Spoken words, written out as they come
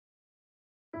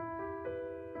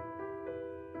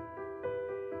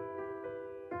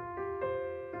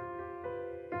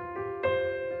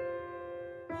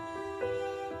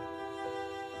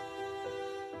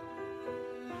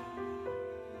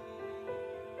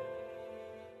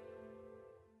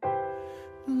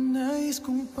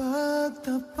kong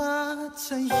pagtapat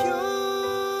sa'yo,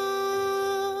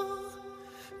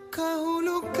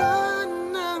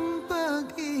 kahulugan ng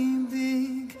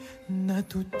pag-ibig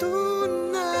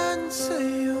natutunan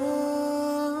sa'yo.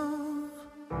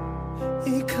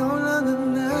 Ikaw lang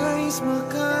ang nais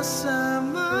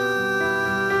makasama,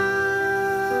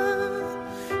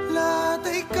 lahat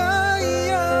ay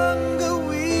kayang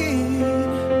gawin,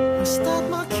 basta't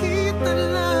makita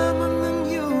lamang ng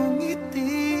iyong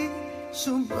ngiti.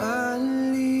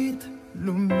 Subalit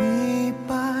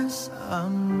lumipas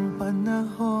ang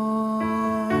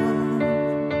panahon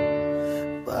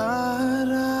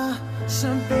para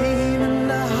sabihin ang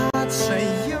lahat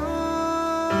sa'yo.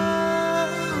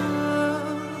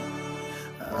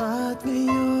 At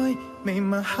ngayon may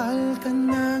mahal ka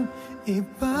ng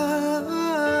iba,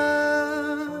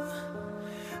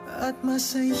 at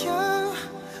masaya,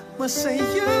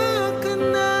 masaya ka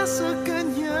na sa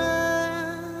kanya.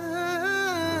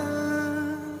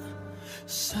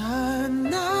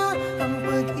 Sana ang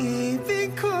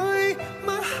pag-ibig ko'y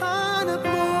mahanap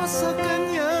mo sa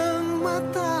kanyang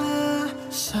mata.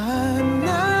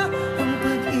 Sana ang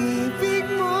pag-ibig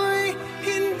mo'y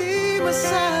hindi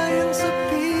masayang sa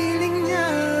piling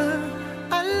niya.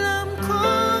 Alam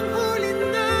kong huli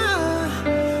na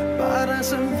para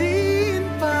sabihin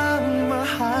pang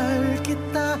mahal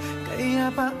kita, kaya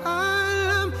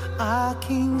paalam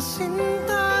aking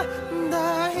sinta,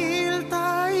 dahil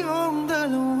tayong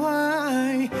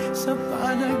dalawa'y sa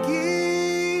panaginip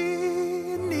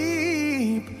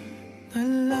na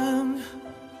lang.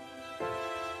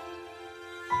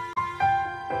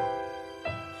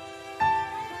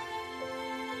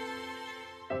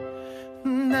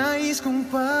 Nais kong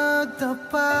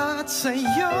pagtapat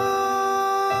sa'yo,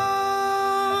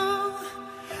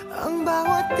 ang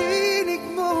bawat tinig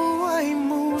mo ay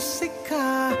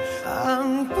musika,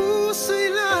 ang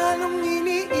puso'y lalong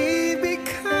iniibig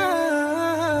ka.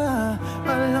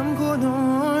 Alam ko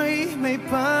no'y may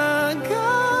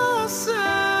pag-asa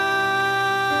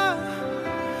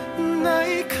na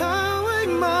ikaw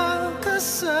ay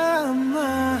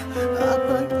makasama, at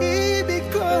pag-ibig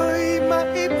ko'y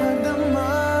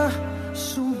maipadama.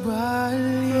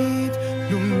 Subalit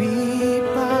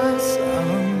lumipas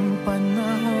ang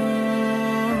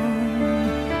panahon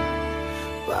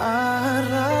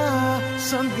para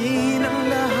sabihin ang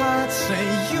lahat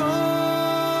sa'yo.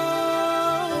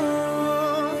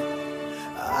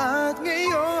 At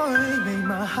ngayon may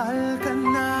mahal ka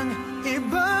ng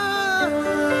iba,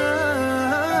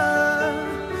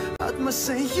 at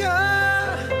masaya,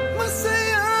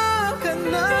 masaya ka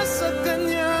na sa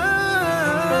kanya.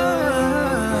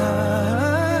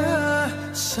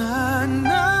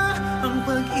 Sana ang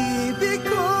pag-ibig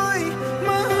ko'y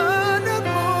mahanap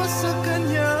mo sa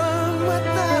kanyang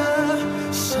mata.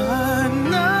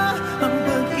 Sana ang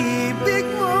pag-ibig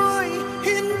mo'y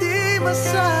hindi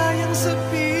masayang sa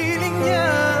piling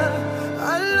niya.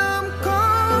 Alam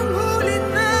kong huli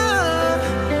na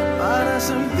para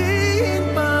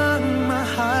sabihin pang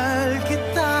mahal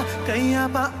kita, kaya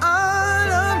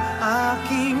paalam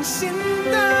aking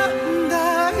sinta,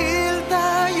 dahil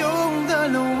tayong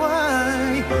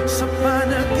dalawa'y sa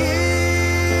panaginip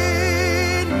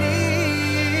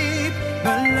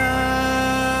na lang.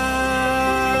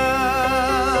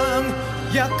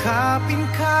 Yakapin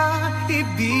ka,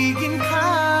 ibigin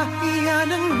ka,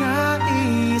 iyan ang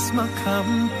nais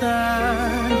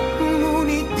makamtan.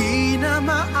 Ngunit di na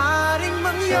maaring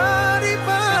mangyari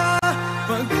pa,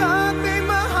 pagkat may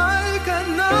mahal ka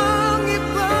ng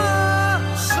iba.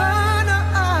 Sana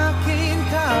akin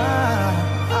ka,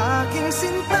 aking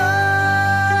sinta.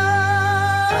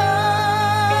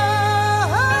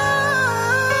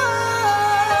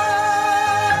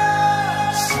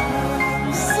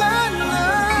 Sana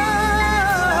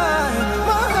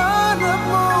mahanap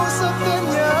mo sa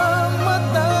kanyang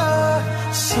mata.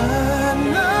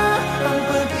 Sana ang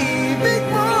pag-ibig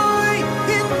mo'y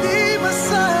hindi masayang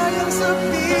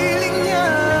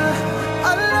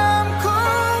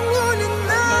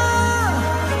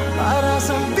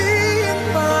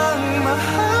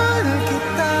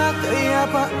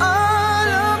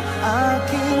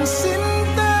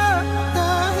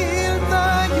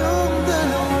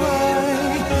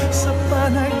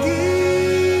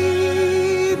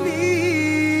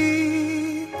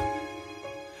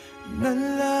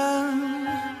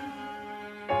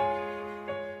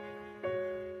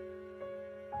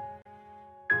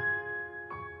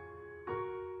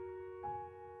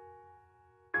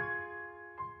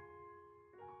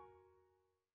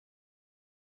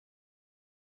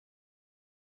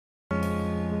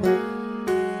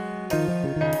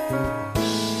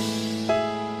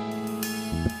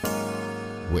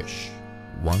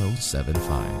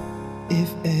 107.5.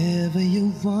 If ever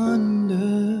you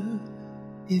wonder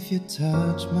if you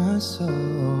touch my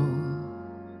soul,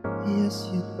 yes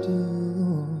you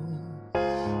do.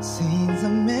 Since I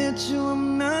met you,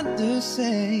 I'm not the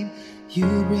same. You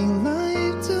bring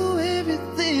life to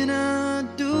everything I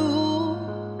do.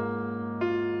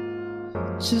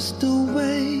 Just the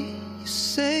way you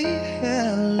say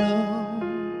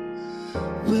hello,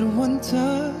 with one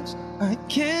touch I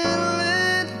can't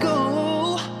let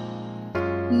go.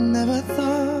 Never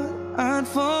thought I'd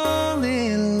fall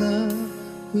in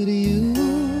love with you.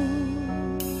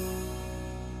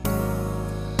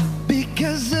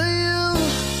 Because of you,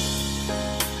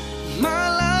 my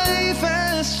life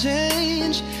has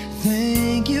changed.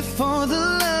 Thank you for the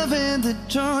love and the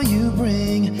joy you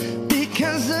bring.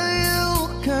 Because of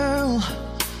you, girl,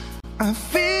 I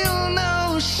feel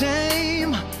no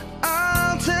shame.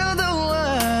 I'll tell the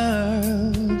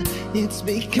world it's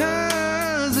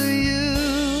because of you.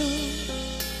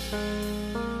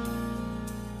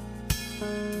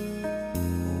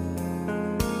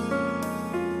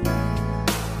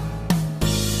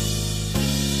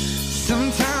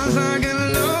 Sometimes I get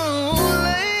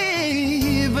lonely,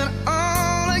 but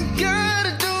all I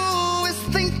gotta do is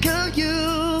think of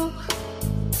you.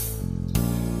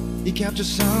 You capture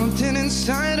something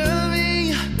inside of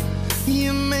me.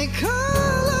 You make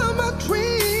all of my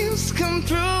dreams come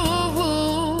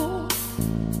true.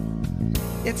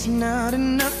 It's not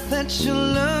enough that you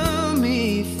love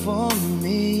me for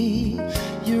me.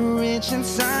 You reach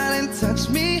inside and touch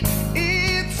me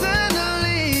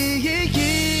eternally.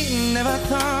 Never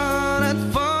thought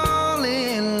I'd fall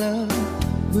in love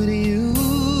with you.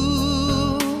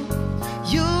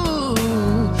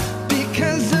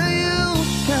 Because of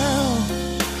you, girl,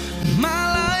 my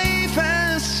life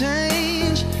has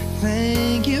changed.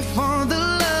 Thank you for the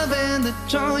love and the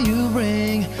joy you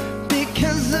bring.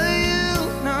 Because of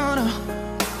you, no,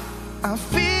 I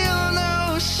feel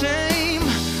no shame.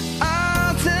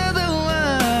 I'll tell the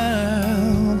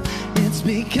world it's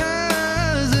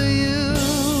because of you.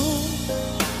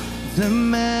 The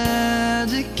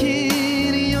magic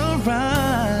in your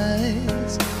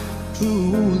eyes,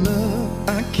 true love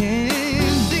I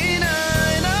can't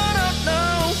deny. No, no,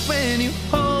 no, when you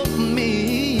hold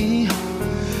me,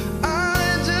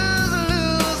 I just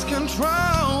lose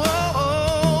control.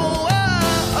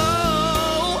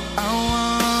 I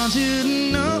want you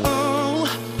to know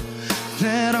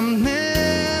that I'm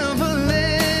never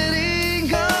letting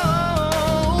go.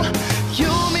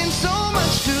 You mean so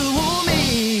much to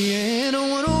me, and I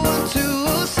want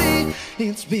to see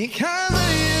it's because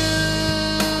of you.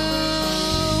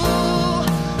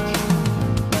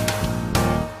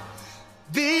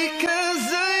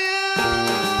 Because of you,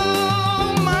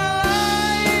 my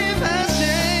life has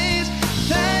changed.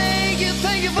 Thank you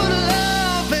for the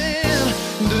love and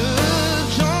the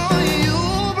joy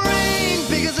you bring.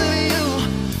 Because of you,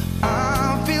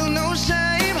 I feel no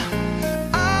shame.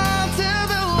 I'll tell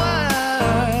the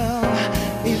world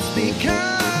it's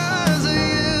because of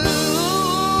you.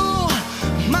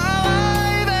 My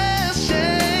life has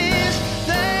changed.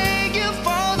 Thank you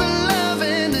for the love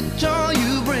and the joy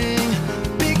you bring.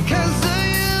 Because of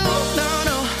you,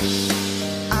 no,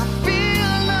 I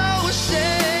feel no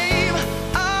shame.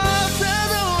 I'll tell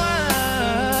the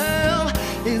world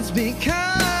it's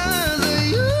because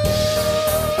of you.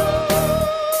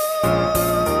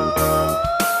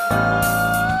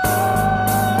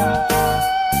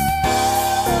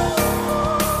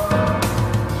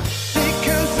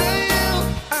 Because of you,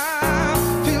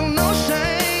 I feel no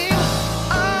shame.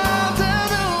 I'll tell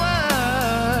the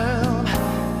world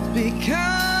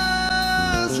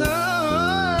because of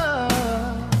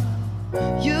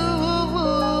you.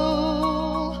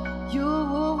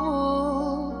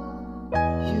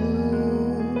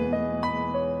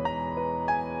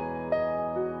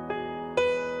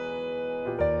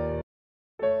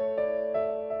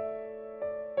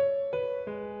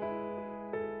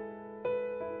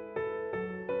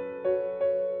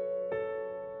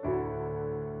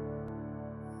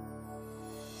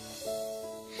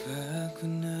 Back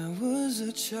when I was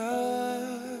a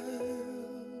child,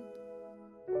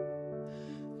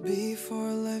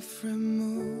 before life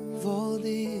removed all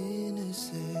the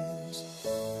innocence,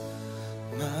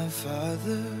 my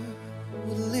father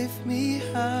would lift me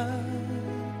high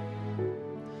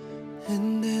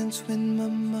and dance with my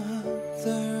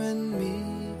mother and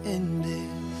me, and then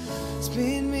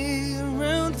spin me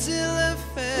around till I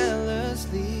fell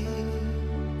asleep.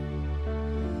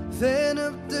 Then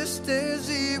up the stairs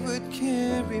he would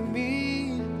carry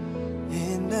me,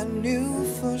 and I knew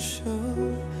for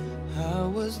sure I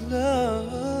was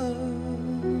loved.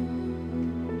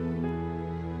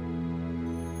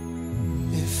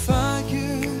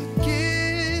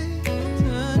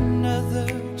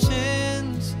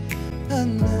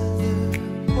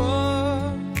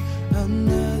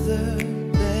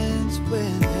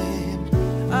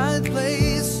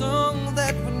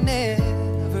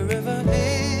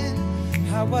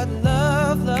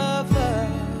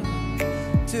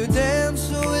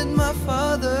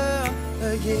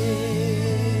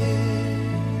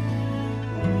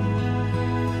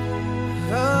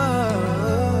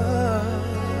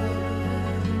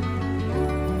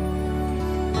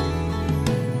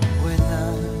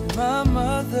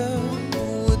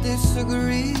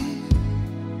 Disagree.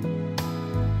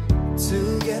 To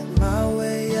get my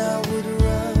way, I would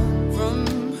run from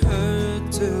her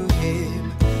to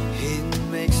him. He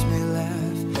makes me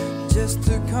laugh just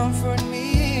to comfort me,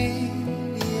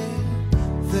 yeah.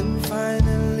 Then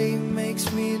finally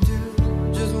makes me do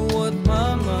just what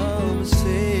my mom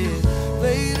said.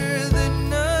 Later that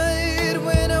night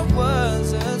when I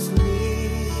was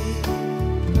asleep,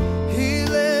 he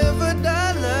left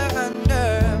 $1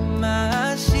 under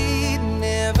my sheet.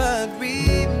 Never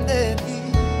dreamed that he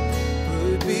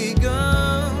would be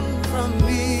gone from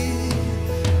me.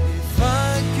 If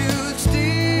I could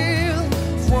steal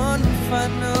one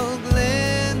final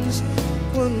glance,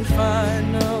 one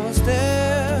final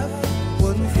step,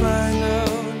 one final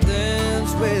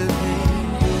dance with him,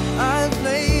 I'd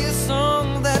play a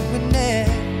song that would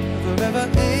never ever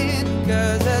end.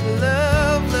 'Cause I'd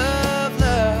love, love,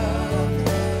 love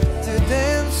to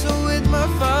dance with my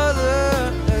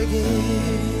father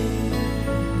again.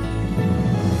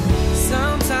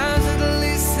 Sometimes I'd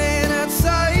listen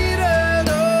outside her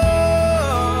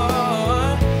door.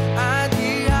 I'd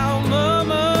hear how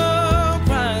mama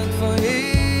cried for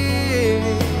him.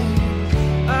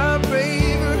 I pray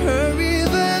for her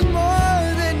even more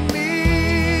than me.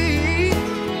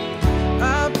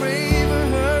 I pray for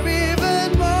her even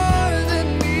more than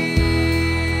me.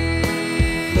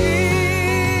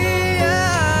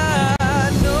 I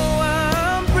know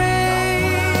I'm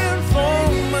praying for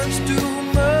much too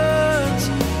much,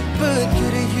 but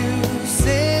could you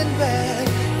send back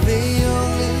the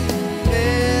only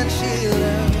man she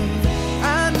loved?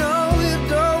 I know you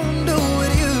don't do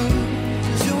it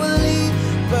usually,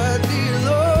 but dear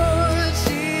Lord,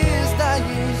 she is not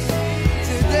used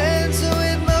to dance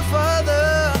with my father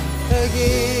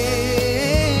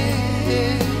again.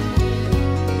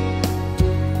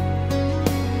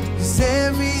 'Cause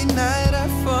every night I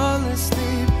fall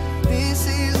asleep, this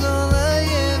is all I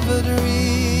ever dream.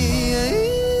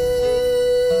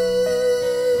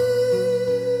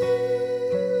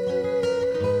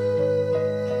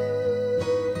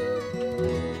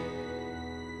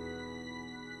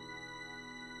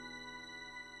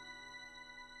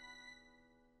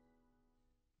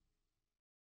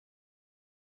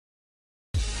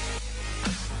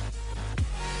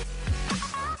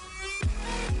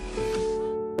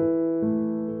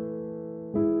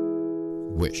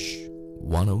 Wish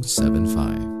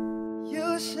 1075. You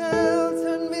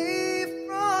sheltered me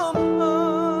from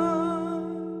harm,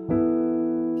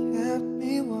 kept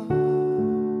me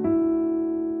warm,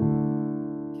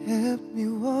 kept me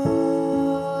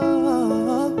warm.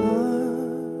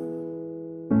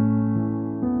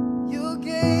 You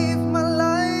gave my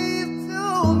life to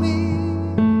me,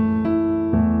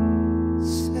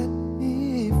 set me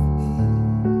free,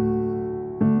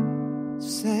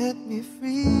 set me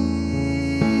free.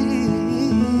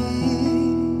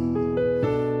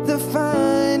 The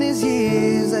finest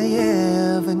years I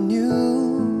ever knew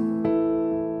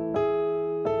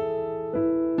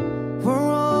were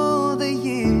all the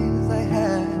years I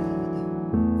had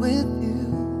with you,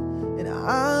 and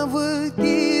I would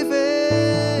give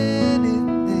anything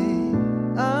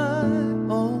I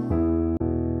own.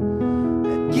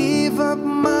 I'd give up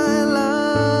my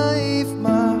life,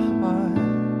 my heart,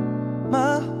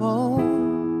 my home.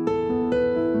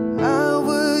 I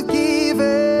would give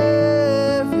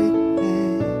everything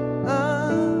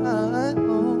I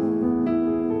own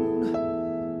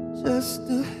just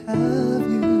to have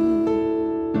you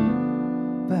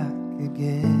back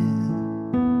again.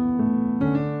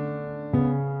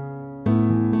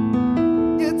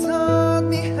 You taught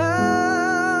me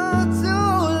how to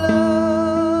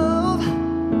love.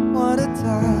 What a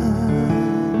time,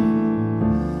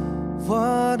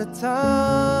 what a time.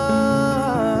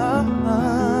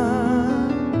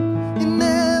 You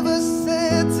never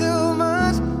said too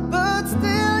much, but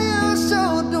still you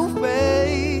showed the way.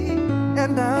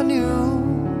 And I knew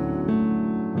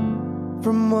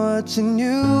from watching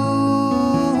you,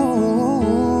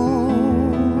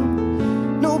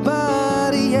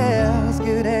 nobody else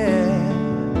could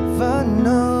ever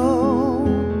know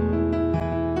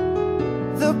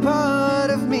the part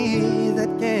of me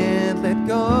that can't let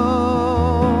go.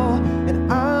 And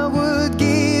I would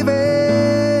give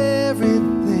everything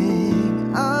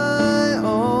I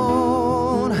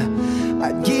own.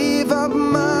 I'd give up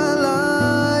my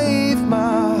life,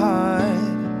 my heart,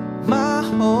 my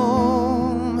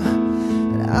home.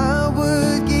 And I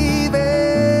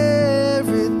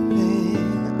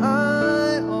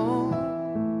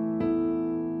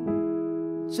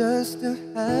just to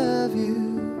have you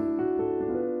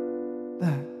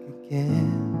back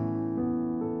again.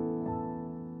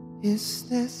 Is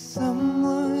there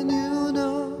someone you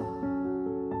know,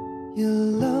 you're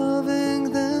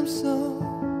loving them so,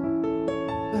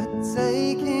 but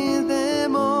taking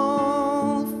them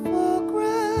all for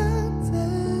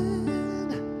granted?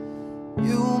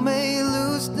 You may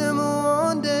lose them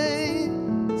one day,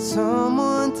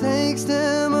 someone takes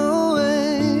them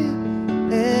away,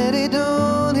 and they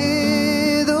don't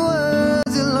hear the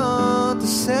words you long to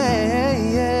say.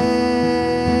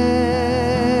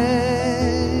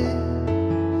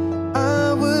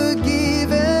 I would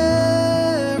give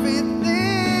everything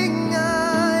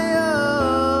I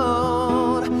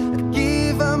own. I'd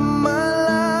give up my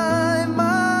life,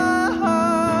 my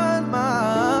heart,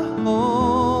 my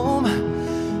home.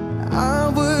 I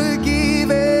would give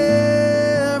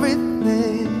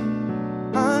everything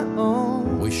I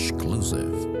own. Wish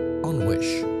exclusive on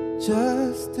Wish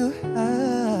Just to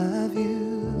have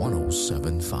you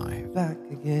 1075. back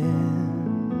again.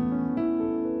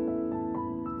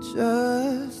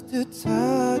 Just to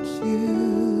touch you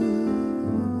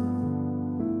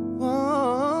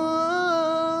once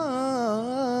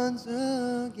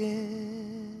again.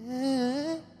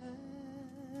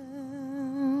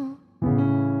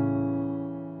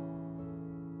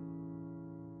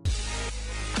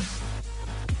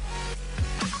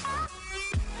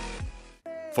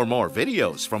 For more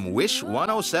videos from Wish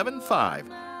 1075,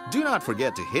 do not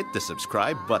forget to hit the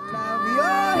subscribe button.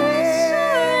 Your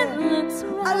hair,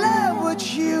 I love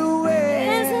what you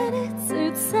wear. Isn't it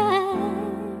too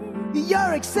tight?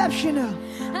 You're exceptional.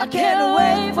 I can't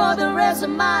wait for the rest of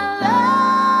my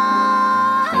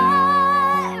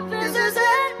life. This is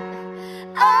it.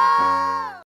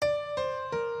 Oh.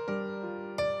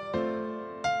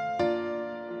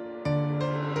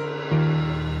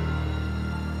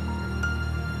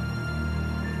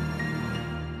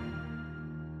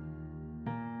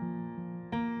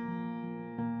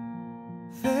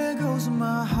 There goes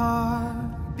my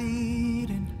heart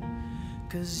beating,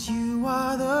 'cause you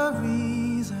are the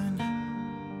reason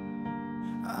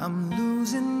I'm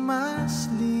losing my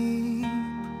sleep.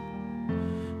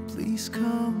 Please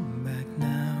come back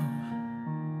now.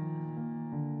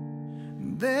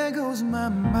 There goes my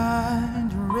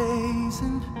mind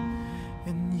racing,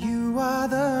 and you are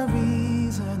the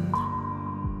reason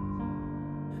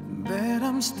that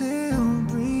I'm still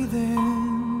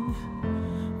breathing.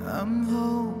 I'm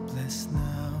hopeless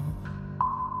now.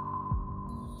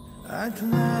 I'd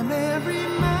climb every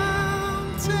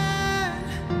mountain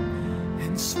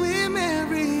and swim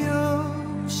every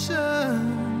ocean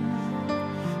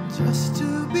just to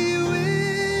be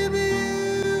with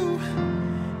you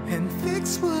and fix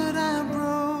what I've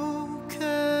broken.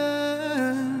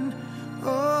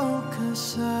 Oh, 'cause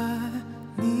I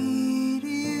need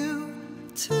you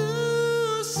to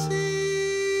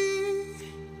see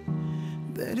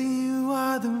that you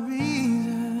are the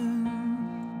reason.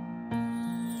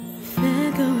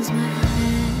 There goes my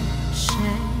head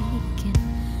shaking,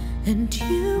 and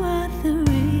you are the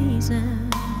reason.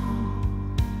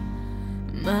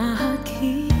 My heart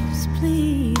keeps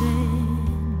bleeding.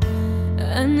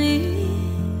 I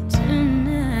need you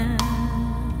now.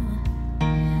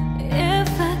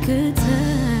 If I could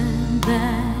turn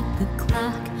back the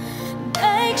clock,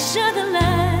 make sure the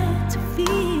lights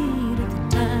feed at the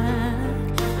dark,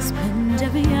 spend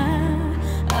every hour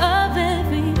of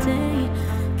every day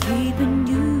keeping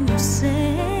you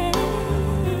safe.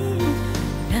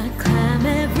 I'd climb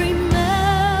every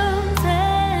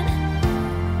mountain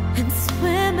and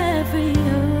swim every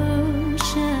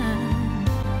ocean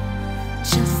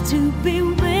just to be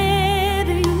with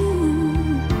you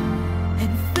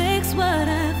and fix what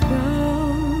I've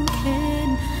broken.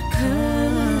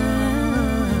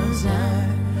 'Cause I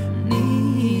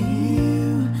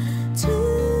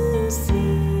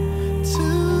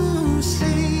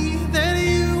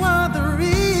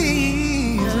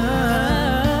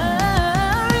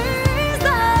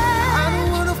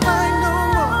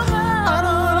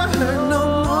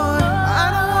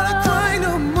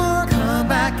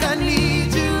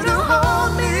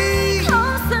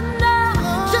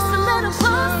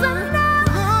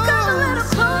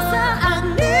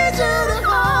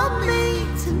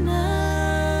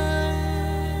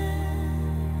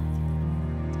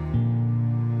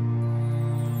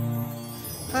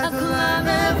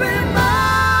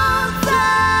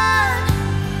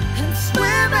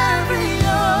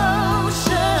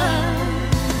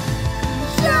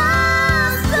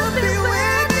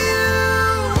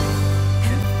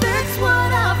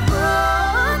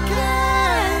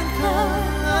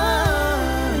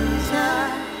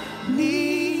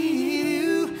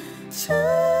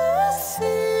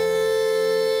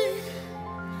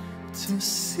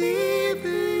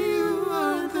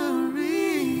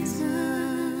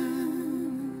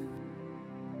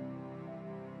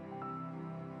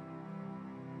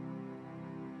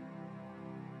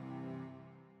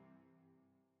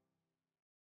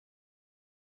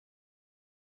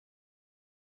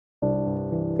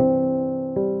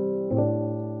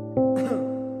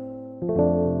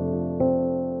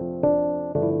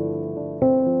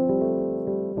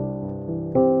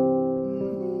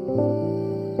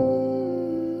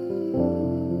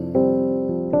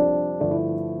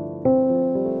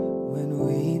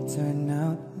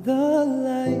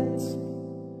lights,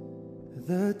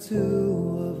 the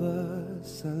two of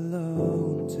us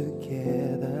alone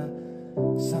together.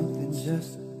 Something's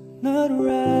just not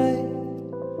right.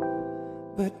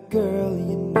 But girl,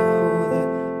 you know that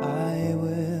I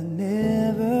will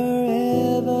never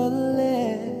ever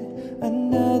let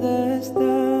another's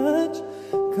touch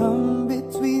come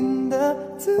between the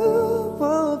two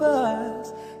of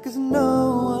us. 'Cause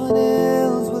no one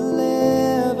else will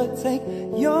ever take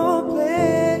your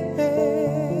place.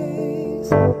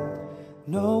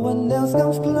 No one else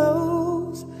comes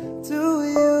close to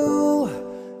you.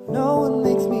 No one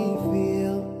makes me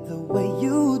feel the way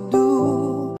you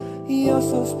do. You're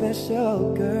so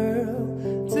special, girl,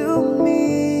 to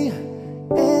me.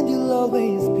 And you'll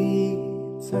always be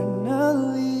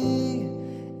eternally.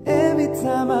 Every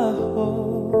time I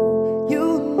hold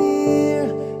you near,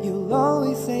 you'll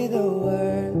always say the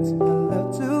words I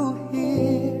love to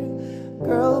hear.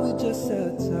 Girl, with just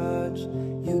a touch,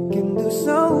 you can do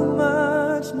so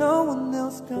much. No one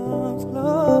else comes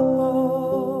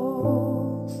close.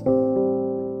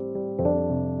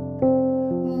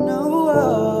 No.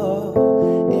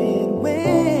 And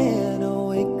when I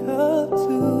wake up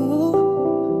to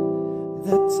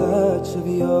the touch of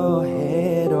your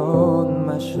head on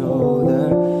my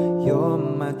shoulder, you're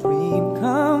my dream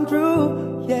come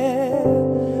true, yeah.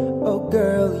 Oh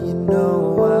girl, you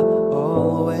know I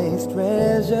always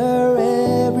treasure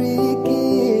every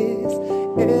kiss,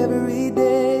 every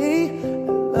day.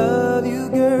 I love you,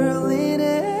 girl, in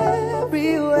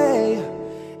every way.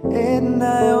 And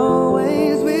I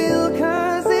always will,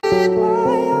 'cause in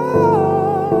my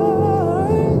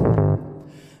heart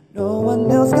no one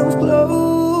else comes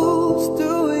close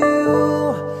to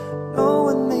you. No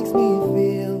one makes me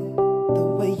feel the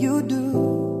way you do.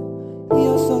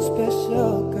 You're so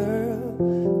special, girl,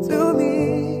 to me.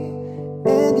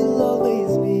 And you'll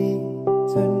always be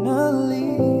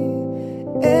eternally.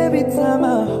 Every time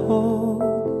I hold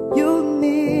you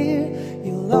near,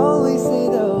 you'll always say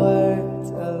the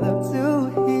words I love to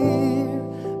hear.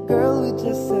 Girl, with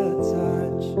just a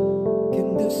touch, can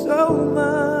do so much.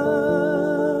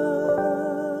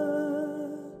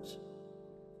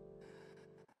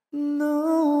 No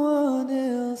one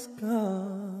else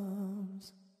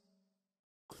comes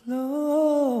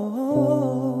close.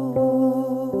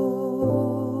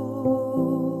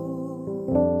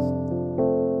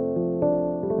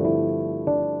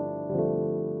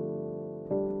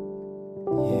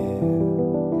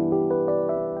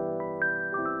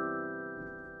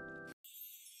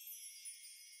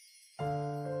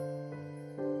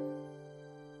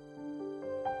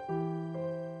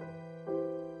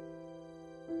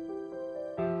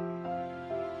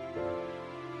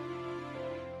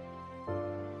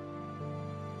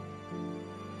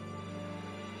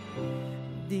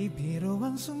 Di biro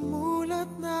ang sumulat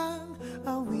ng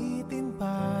awitin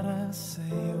para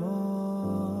sa'yo.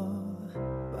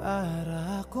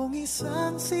 Para akong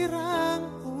isang sirang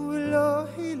ulo,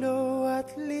 hilo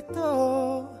at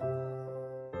lito.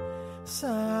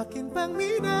 Sa akin pang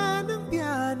mina ng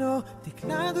piano,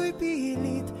 tiklado'y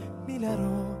pilit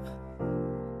nilaro.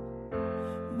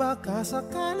 Baka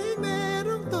sakali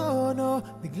merong tono,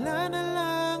 bigla na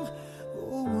lang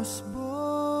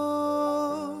umusbong.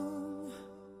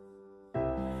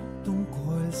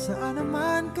 Tungkol saan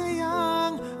naman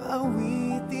kayang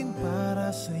awitin para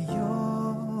sa'yo?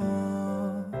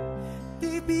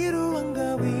 Di biro ang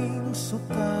gawing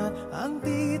sukat, ang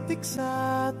titik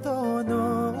sa tono.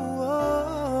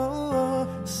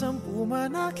 Sampu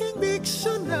man aking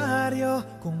diksyonaryo,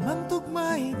 kung ang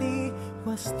tugma'y di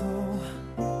wasto.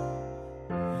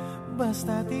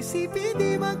 Basta't isipin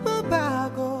di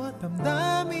magbabago,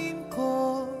 damdamin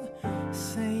ko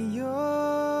sa'yo.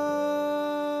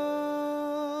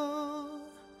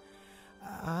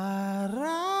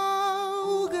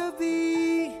 Araw,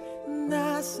 gabi,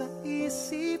 nasa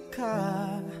isip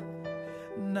ka,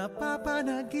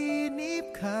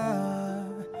 napapanaginip ka,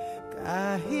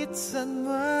 kahit saan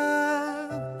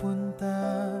magpunta.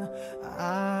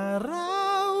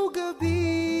 Araw,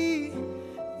 gabi,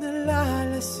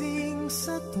 nalalasing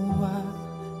sa tuwa,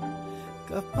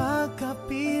 kapag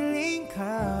kapiling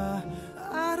ka.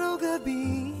 Araw,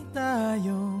 gabi,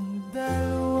 tayong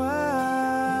dalawa.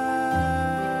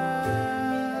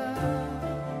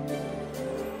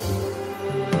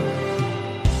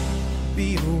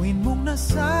 Biruin mong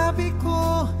nasabi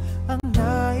ko ang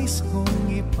nais kong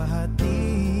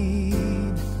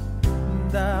ipahatid.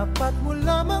 Dapat mo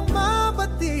lamang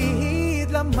mabatid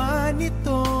laman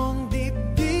nitong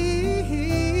dibdib.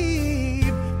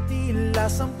 Tila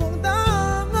 10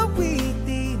 daang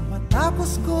awitin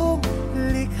matapos kong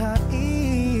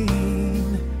likhain.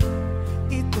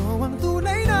 Ito ang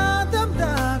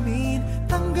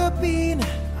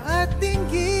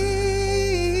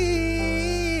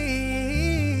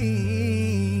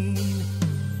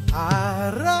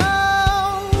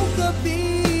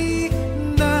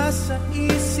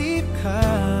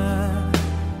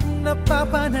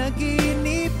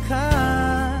napapanaginip ka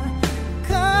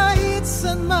kahit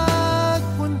saan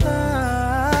magpunta.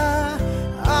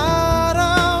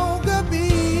 Araw-gabi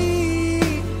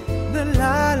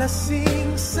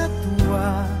nalalasing sa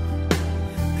tuwa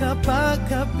kapag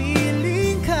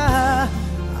kapiling ka.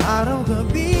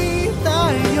 Araw-gabi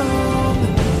tayong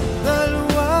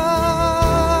dalawa.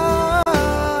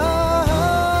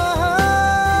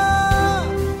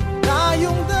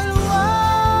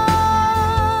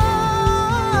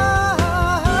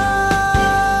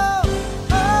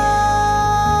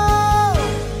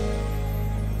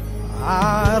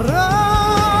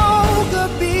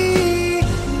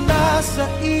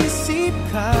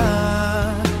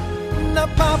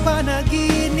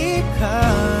 Napapanaginip ka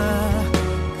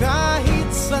kahit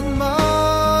saan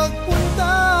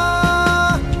magpunta.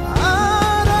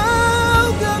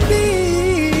 Araw-gabi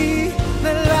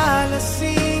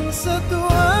nalalasing sa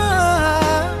tuwa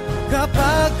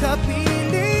kapag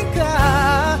kapiling ka.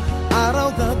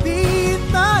 Araw-gabi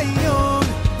tayong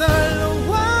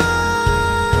dalawa.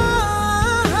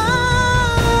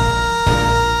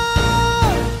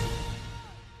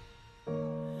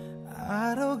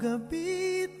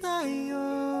 Araw-gabi tayong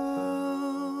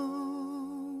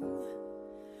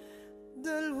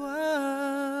dalawa.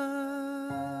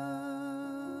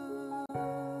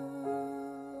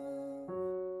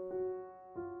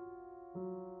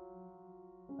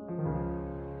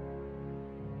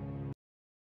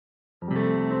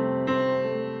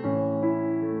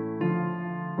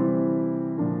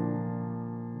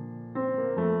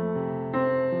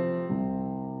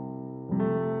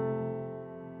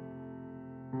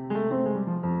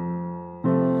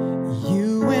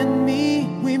 You and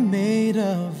me, we made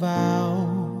a vow,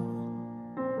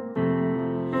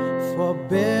 for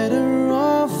better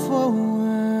or for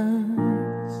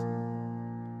worse.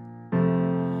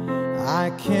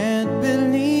 I can't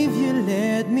believe you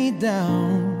let me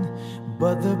down,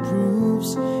 but the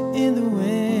proof's in the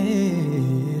way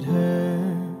it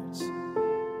hurts.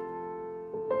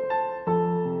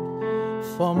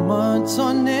 For months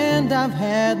on end I've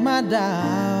had my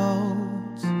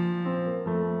doubts,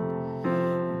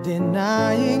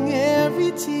 denying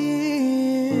every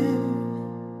tear.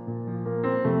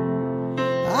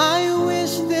 I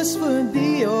wish this would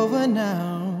be over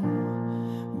now,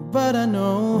 but I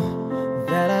know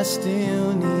that I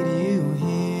still need you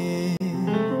here.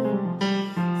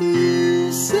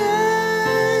 You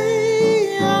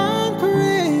say I'm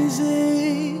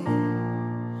crazy,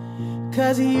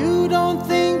 'cause you don't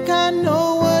think I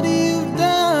know what you've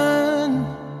done.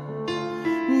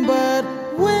 But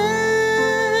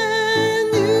when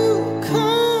you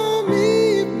call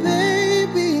me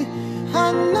baby,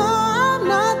 I know I'm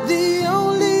not the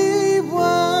only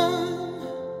one.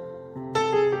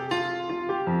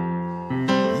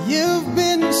 You've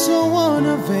been so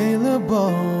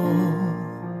unavailable.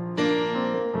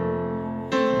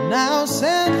 Now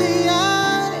sadly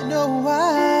I know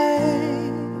why.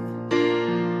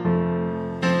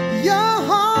 Your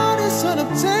heart is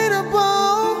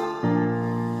unobtainable,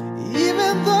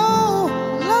 even though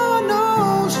Lord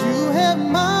knows you have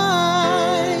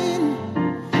mine.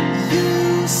 You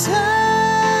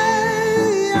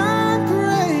say I'm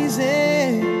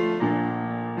crazy,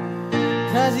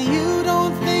 'cause you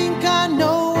don't think I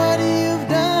know what you've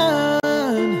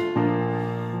done.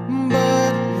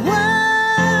 But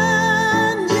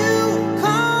when you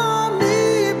call me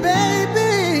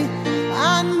baby,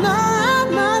 I know I'm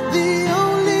not the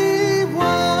only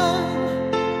one.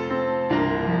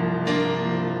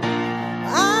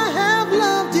 I have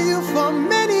loved you for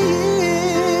many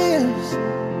years.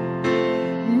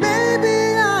 Maybe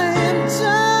I am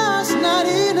just not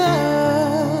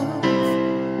enough.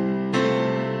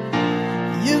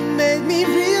 You've made me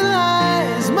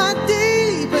realize my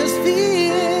deepest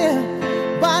fear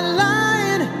by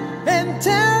lying and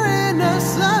tearing us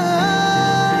up.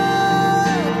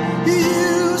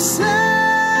 You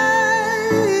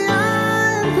say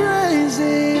I'm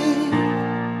crazy,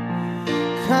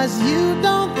 'cause you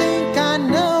don't think I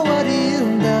know what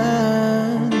you've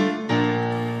done.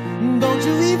 Don't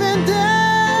you even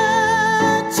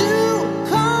dare to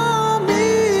call me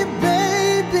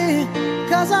baby,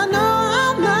 'cause I know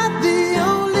I'm not the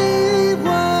only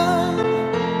one.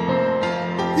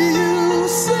 You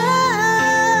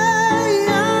say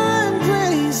I'm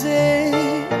crazy,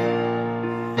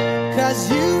 'cause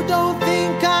you don't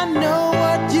think I know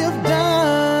what you've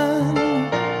done.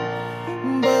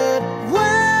 But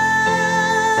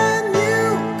when you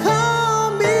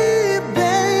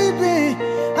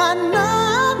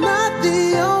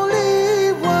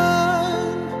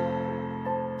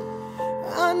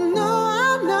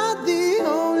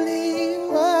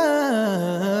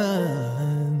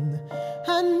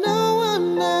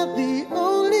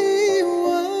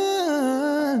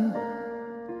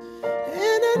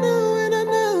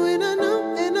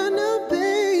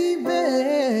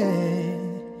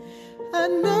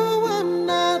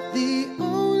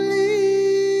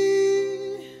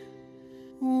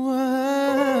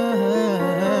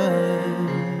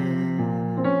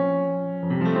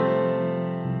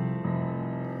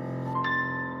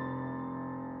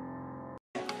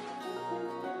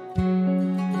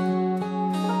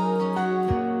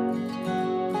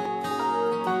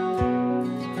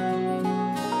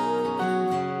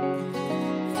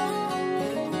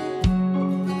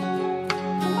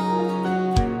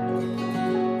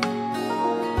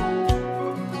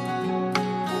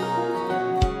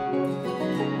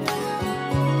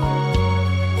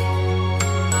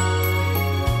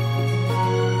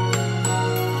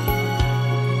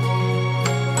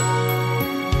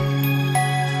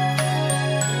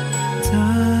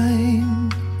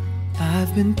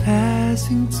I've been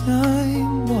passing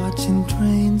time, watching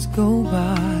trains go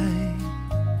by.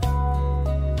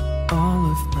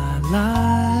 All of my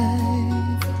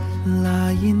life,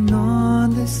 lying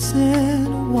on the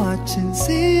sand, watching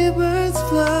seabirds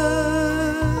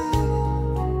fly,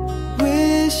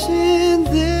 wishing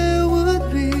there would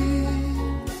be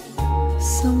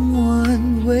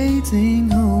someone waiting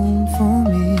home for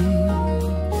me.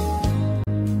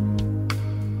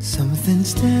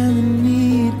 Something's telling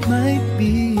me it might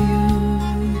be you.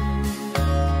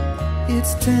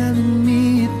 It's telling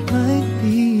me it might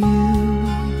be you.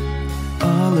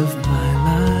 All of my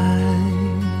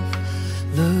life,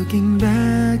 looking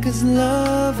back as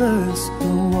lovers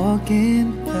go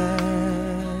walking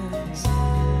past.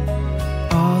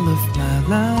 All of my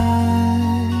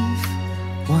life,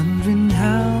 wondering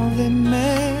how they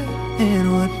met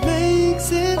and what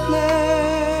makes it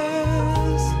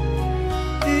last.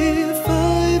 If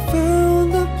I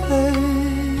found the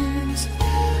place,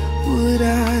 would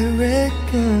I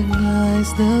recognize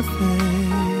the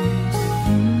face?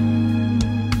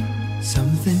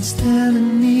 Something's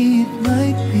telling me it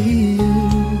might be you.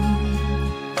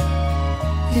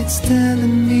 It's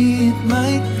telling me it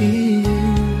might be you.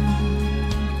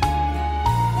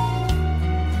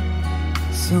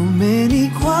 So many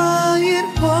quiet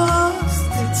walks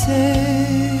to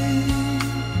take,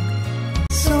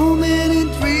 so many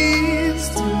dreams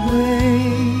to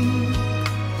make,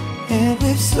 and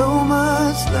with so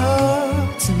much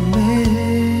love to make.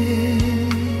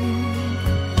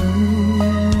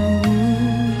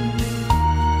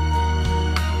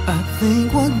 I think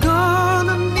we're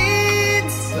gonna need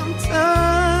some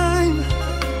time.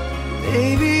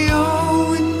 Maybe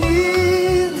all we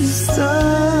need is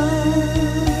time.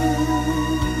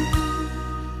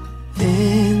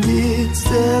 And it's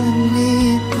telling me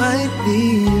it might be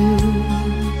you.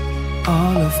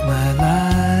 All of my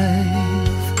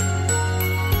life,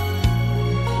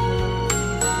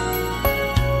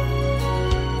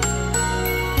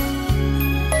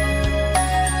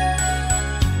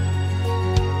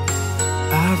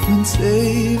 I've been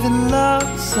saving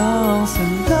love songs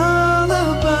and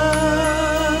lullabies,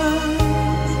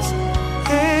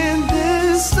 and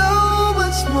there's so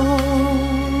much more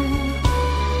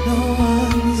no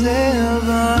one's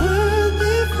ever heard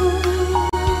before.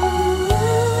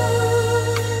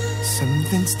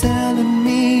 Something's telling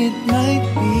me it might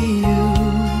be you.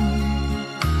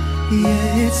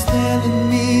 Yeah, it's telling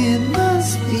me it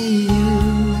must be you.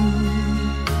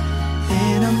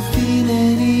 And I'm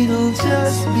feeling it'll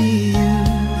just be you.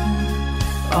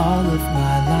 All of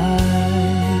my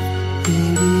life,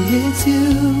 baby, it's you.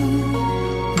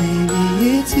 Maybe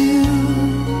it's you.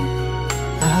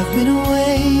 I've been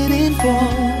waiting for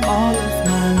all of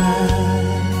my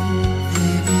life.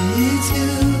 Maybe it's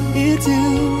you. It's you.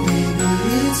 Maybe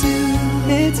it's you.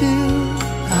 It's you.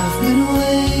 I've been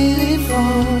waiting for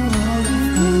all of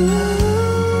my life.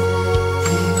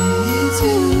 Maybe it's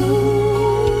you.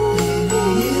 Maybe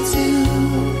it's you.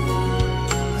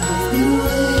 I've been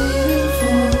waiting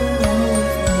for all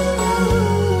of my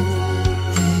life.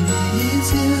 Maybe it's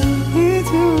you. It's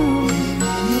you.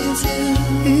 Maybe it's you.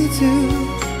 It's you.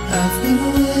 I've been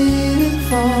waiting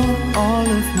for all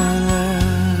of my life.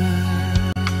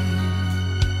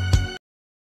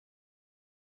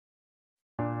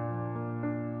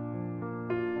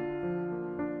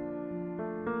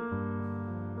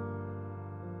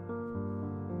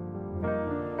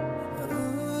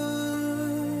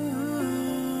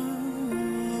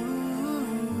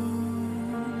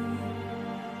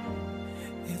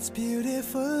 It's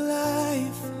beautiful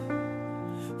life.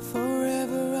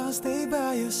 Forever I'll stay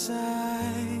by your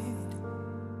side.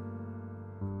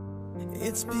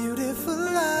 It's beautiful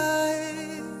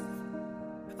life.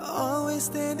 Always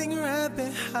standing right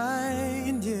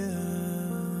behind you.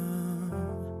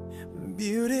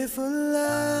 Beautiful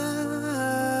love.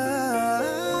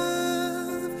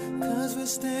 'Cause we're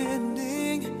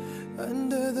standing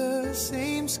under the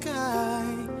same sky,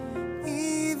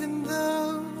 even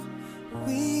though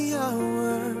we are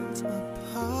worlds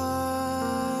apart.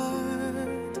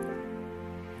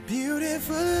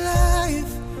 Beautiful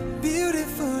life,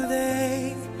 beautiful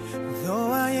day.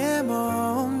 Though I am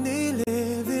on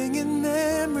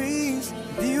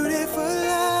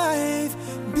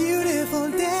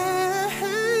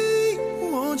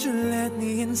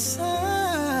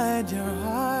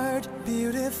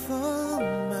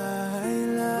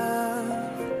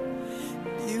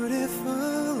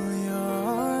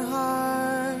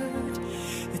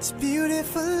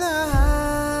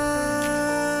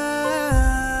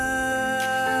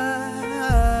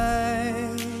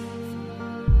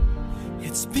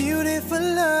It's beautiful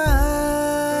life.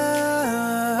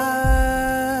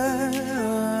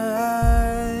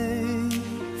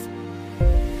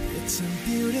 It's a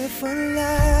beautiful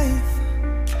life.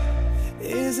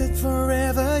 Is it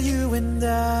forever, you and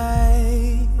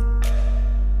I?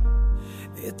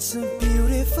 It's a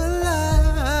beautiful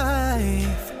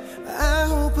life. I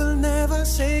hope we'll never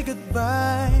say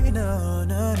goodbye. No,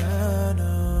 no, no,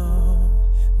 no.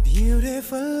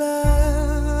 Beautiful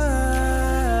love.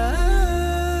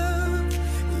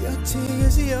 Your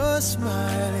tears, your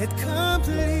smile, it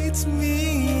completes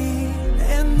me,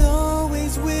 and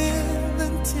always will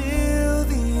until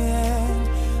the end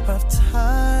of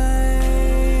time.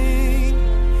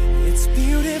 It's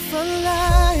beautiful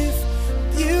life,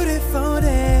 beautiful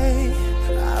day.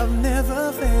 I've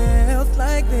never felt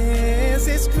like this.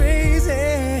 It's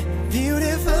crazy.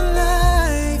 Beautiful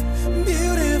life,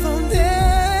 beautiful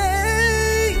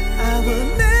day. I will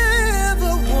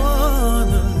never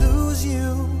wanna lose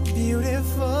you.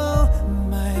 Beautiful,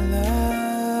 my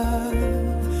love.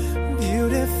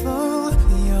 Beautiful,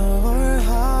 your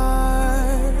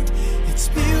heart. It's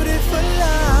beautiful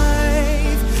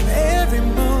life. Every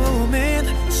moment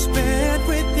spent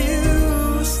with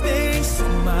you stays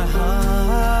in my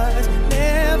heart,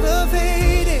 never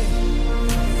fading,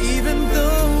 even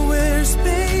though we're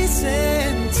space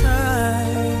and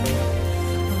time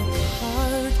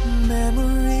apart.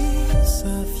 Memories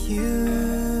of you,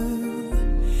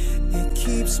 it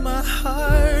keeps my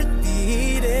heart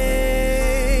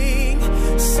beating.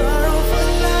 Sorrowful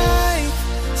life,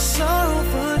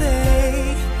 sorrowful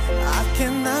day. I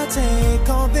cannot take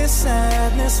all this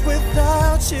sadness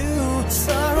without you.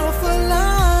 Sorrowful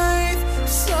life,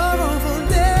 sorrowful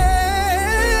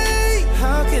day.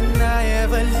 How can I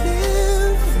ever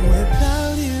live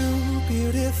without you?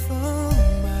 Beautiful,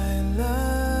 my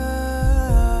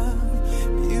love.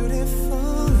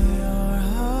 Beautiful, your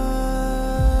heart.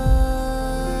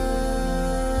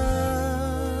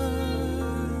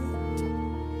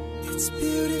 It's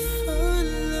beautiful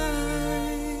life.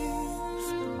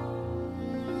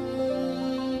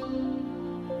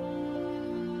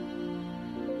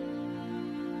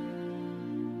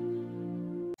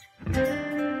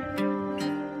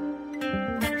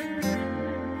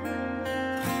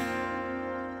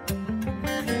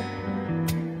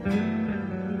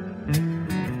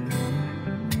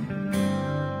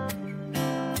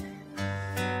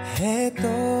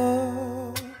 Heto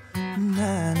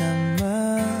na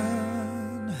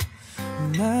naman,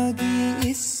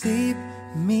 nag-iisip,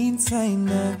 minsan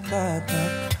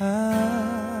nagtataka.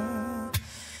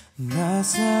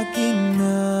 Nasa akin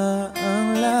na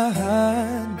ang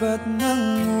lahat, ba't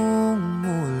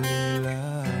nangungulila?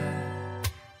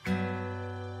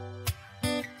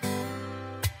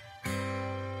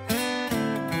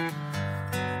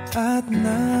 At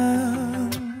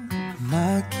nang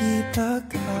makita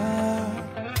ka,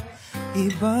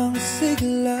 ibang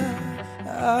sigla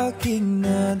aking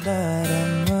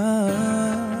nadarama.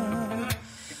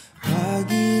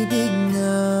 Pag-ibig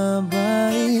na ba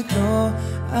ito?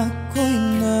 Ako'y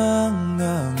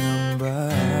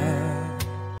nangangamba.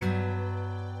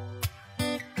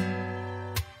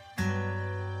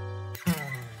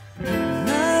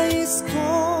 Nais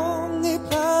kong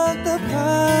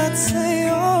ipagtapat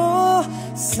sa'yo,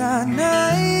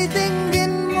 sana'y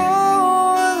dinggin mo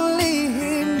ang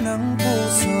lihim ng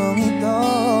pusong ito.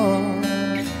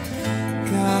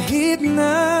 Kahit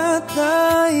na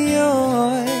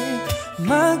tayo'y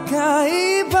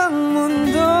magkaibang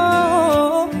mundo,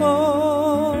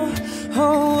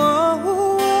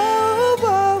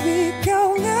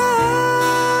 ikaw nga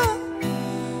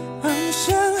ang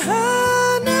siyang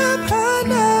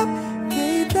hanap-hanap.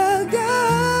 Kay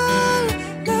tagal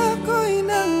na ako'y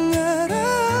nangarap,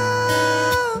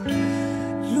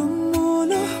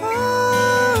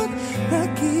 lumuluhod,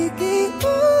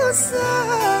 nakikiusap.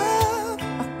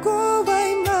 Ako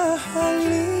ay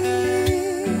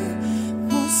mahalin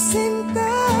mo,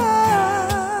 sinta.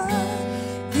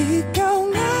 Ikaw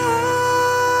nga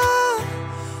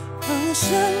ang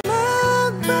siyang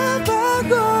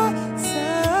magbabago sa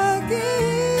aking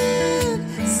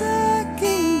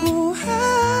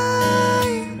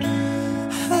buhay.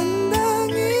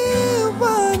 Handang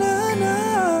iwanan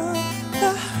ang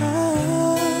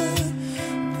lahat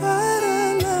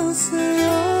para lang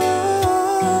sa'yo,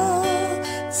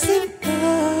 sinta.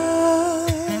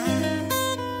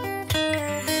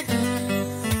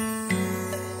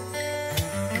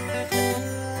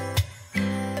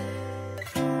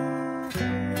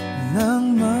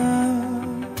 Nang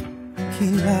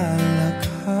makilala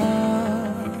ka,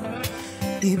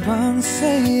 ibang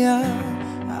saya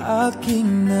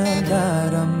aking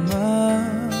nadarama.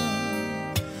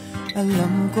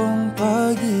 Alam kong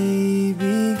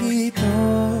pag-ibig ito,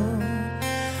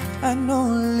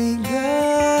 anong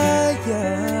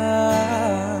ligaya.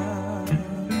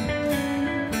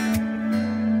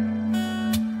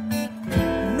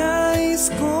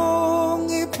 Nais kong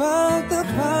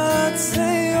ipagtapat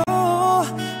sa'yo,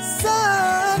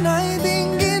 sana'y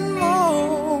dinggin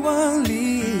mo ang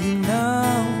lihim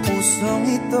ng pusong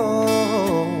ito.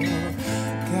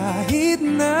 Kahit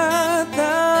na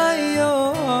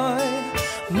tayo'y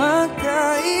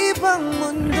magkaibang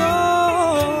mundo,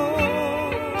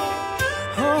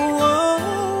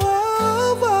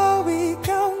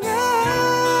 ikaw nga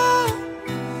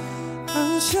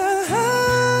ang siyang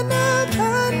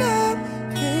hanap-hanap.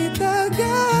 Kay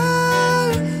tagal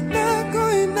na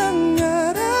ako'y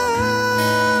nangarap,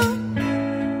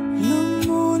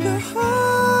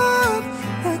 lumulahap,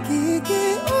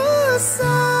 nakikiusap,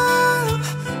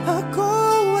 ako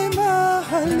ay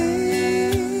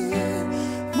mahalin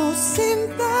mo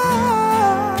sinta.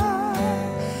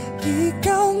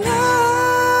 Ikaw nga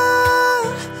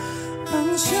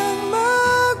ang siyang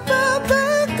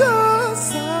magbabago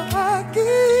sa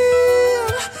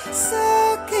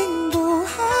aking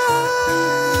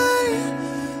buhay.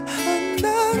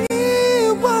 Handang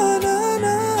iwanan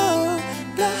ang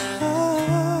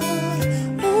lahat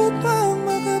upang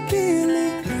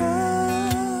makapiling ka,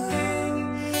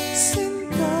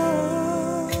 sinta.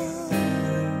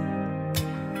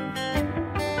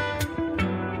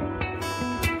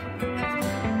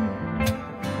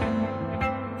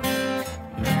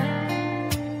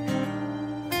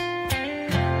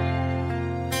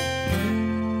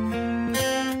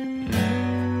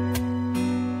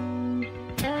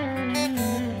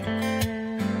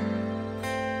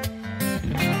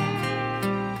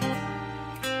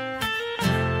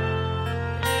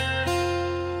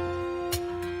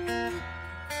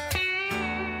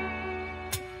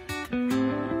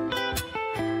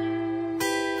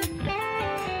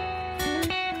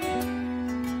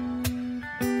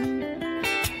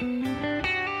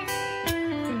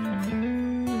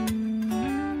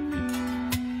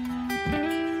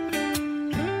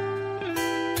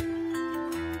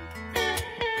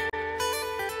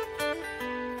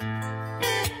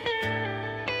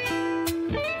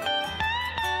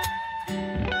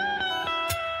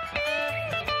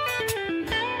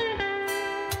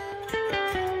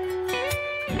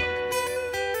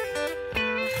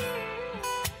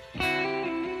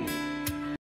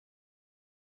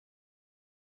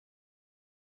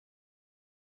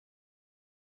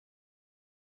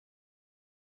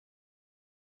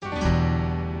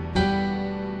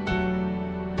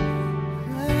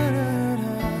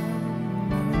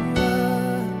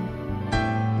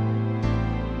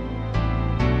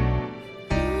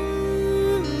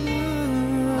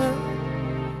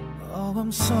 Oh,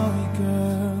 I'm sorry,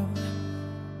 girl,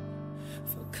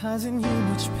 for causing you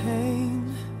much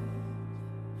pain.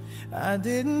 I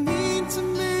didn't mean to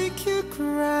make you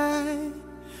cry,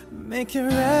 make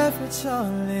your efforts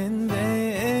all in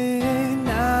vain.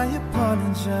 I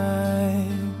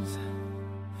apologize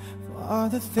for all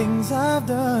the things I've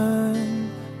done.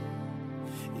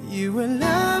 You were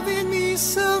loving me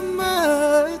so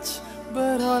much,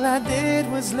 but all I did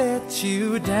was let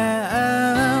you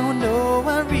down. No,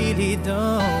 I really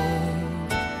don't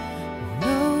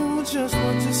know just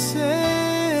what to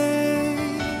say.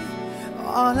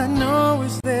 All I know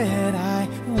is that I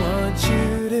want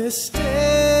you to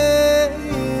stay.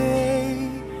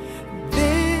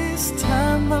 This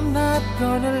time I'm not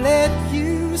gonna let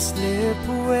you slip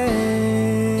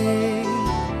away.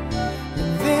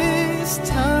 This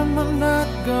time I'm not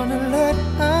gonna let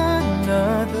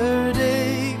another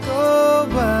day go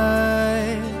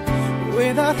by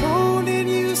without holding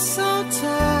you so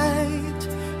tight,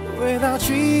 without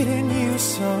treating you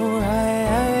so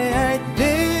right.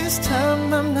 This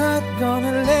time I'm not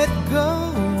gonna let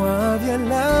go of your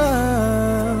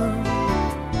love.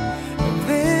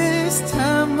 This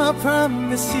time I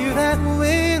promise you that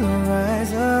we'll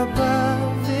rise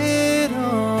above it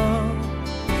all,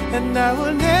 and I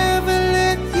will never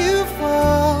let you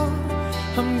fall.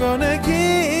 I'm gonna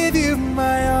give you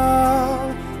my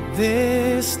all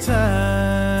this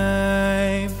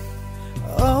time.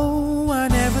 Oh, I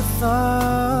never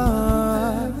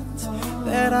thought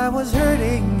that I was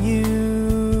hurting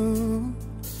you.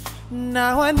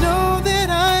 Now I know that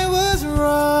I was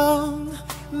wrong.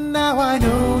 Now I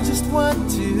know just what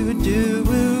to do.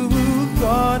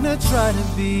 Gonna try to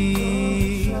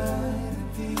be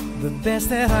the best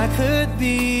that I could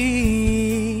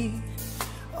be.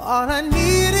 All I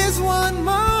need is one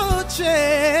more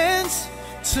chance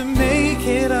to make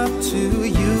it up to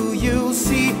you. You'll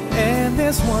see, and there's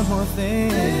there's one more thing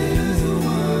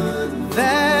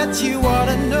that you ought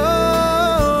to know.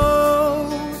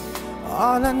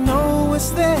 All I know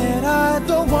is that I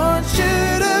don't want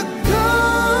you to go.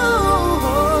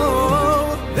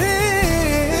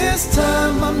 This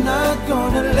time I'm not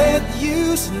gonna let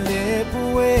you slip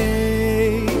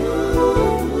away.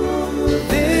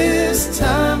 This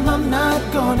time I'm not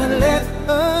gonna let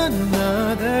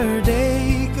another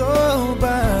day go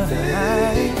by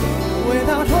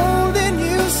without holding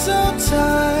you so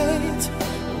tight,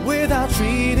 without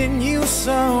treating you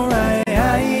so right.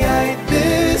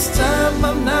 This time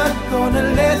I'm not gonna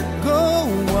let go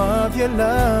of your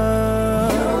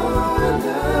love.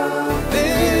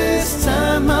 This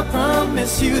time I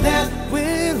promise you that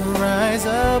we'll rise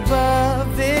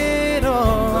above it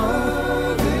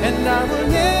all, and I will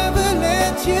never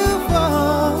let you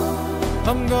fall.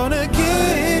 I'm gonna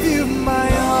give you my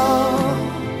all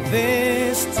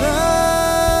this time.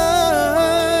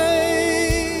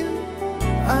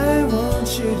 I want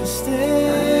you to stay.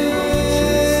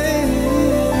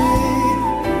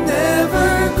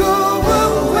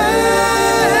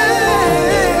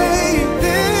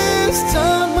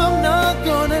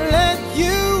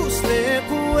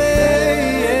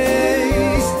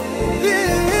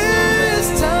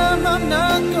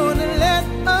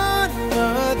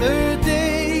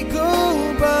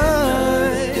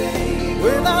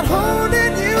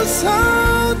 So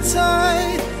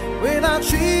tight, without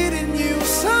treating you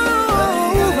so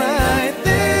right.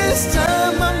 This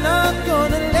time I'm not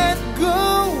gonna let go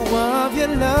of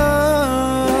your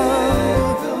love.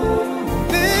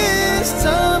 This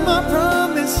time I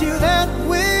promise you that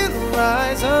we'll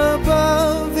rise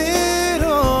above it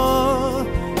all,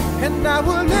 and I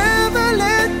will never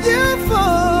let you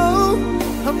fall.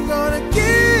 I'm gonna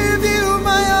give you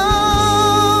my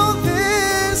all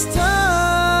this time.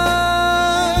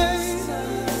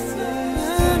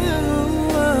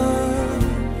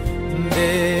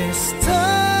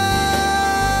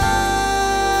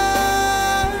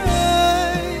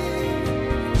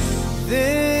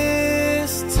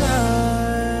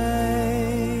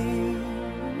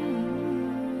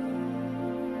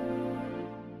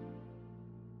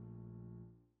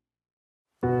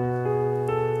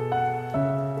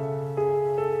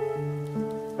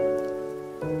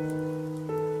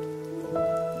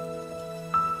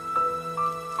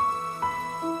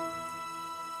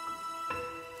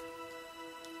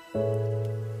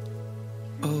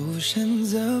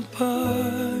 Oceans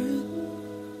apart,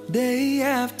 day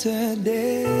after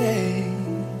day,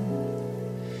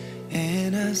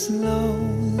 and I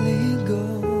slowly go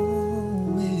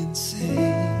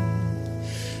insane.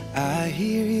 I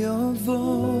hear your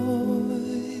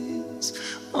voice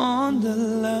on the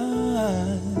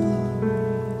line,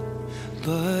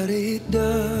 but it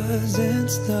doesn't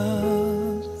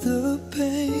stop the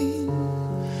pain.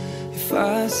 If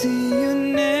I see you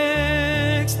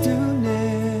next to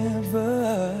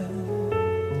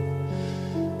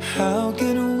how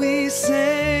can we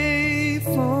say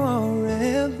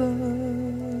forever?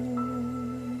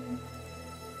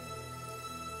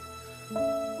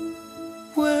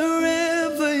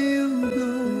 Wherever you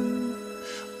go,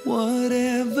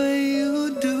 whatever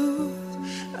you do,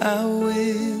 I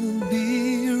will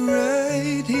be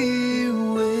right here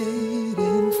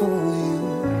waiting for you.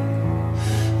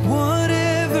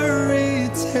 Whatever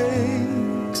it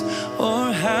takes, or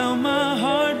how my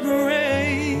heart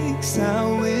breaks, I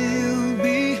will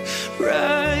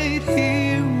right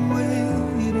here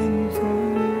waiting for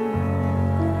you.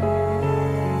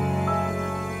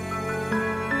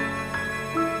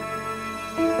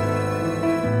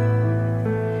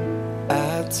 I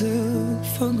took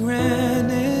for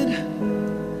granted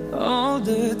all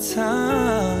the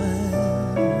time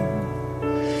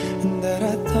that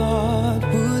I thought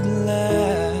would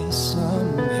last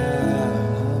somehow.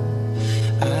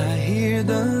 I hear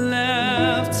the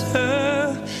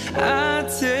laughter, I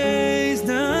taste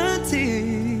the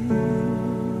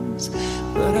tears,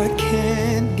 but I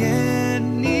can't get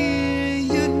near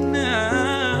you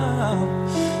now.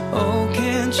 Oh,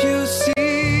 can't you see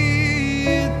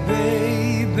it,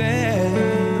 baby?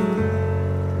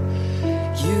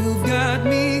 You've got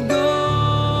me going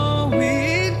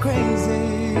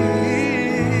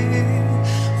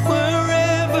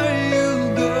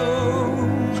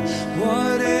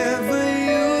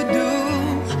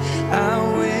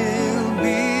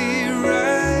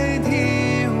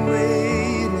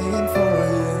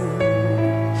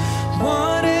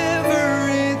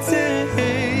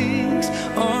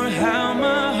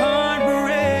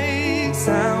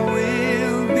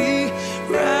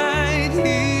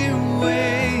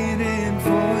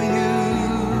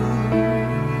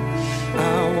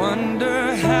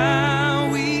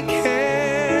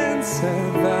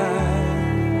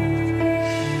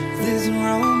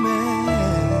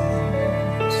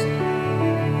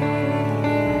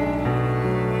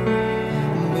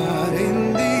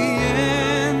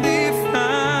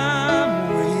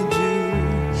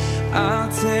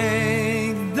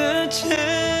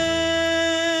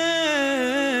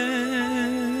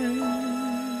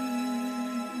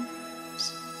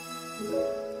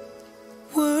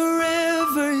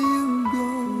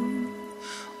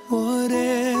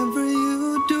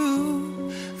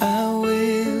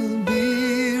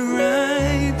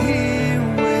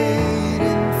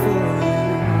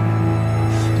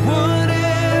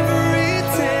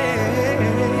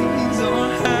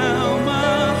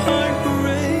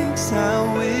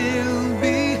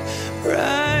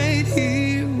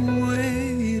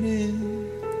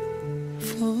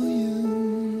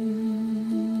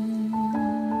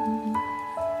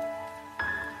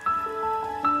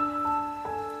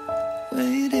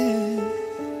waiting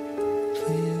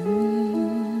for you.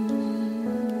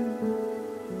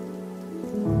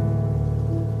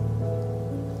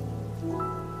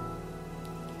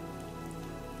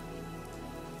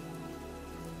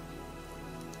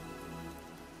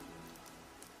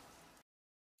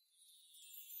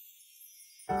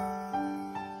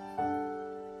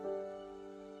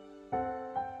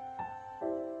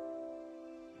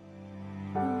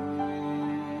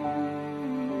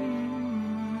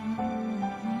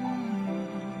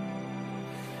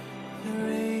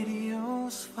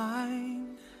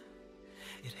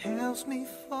 Helps me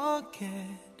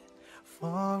forget for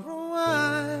a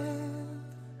while.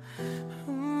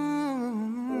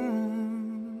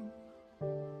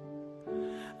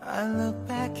 I look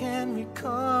back and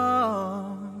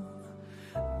recall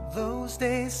those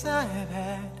days I've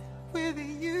had with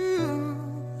you.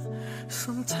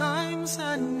 Sometimes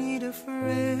I need a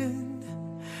friend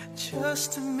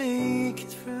just to make it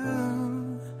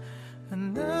through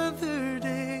another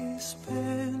day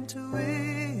spent without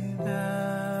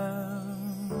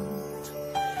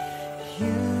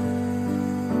you.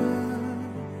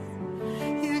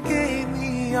 You gave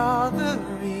me all the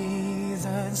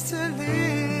reasons to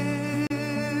live.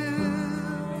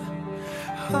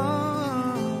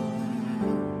 Oh,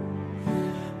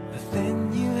 but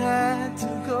then you had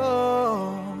to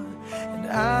go, and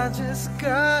I just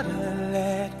gotta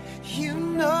let you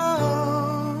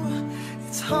know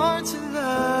it's hard to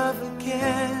love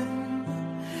again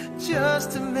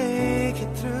just to make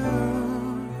it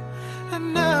through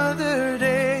another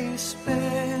day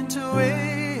spent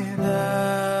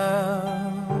without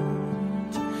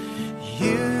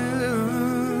you.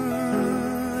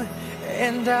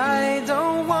 And I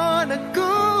don't wanna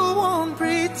go on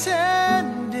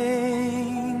pretending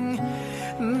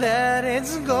that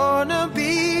it's gonna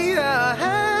be a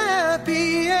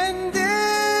happy ending.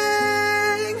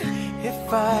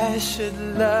 If I should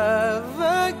love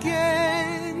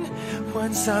again,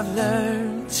 once I've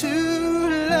learned to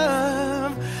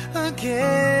love again.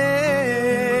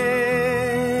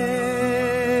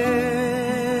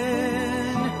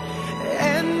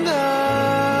 And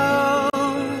oh,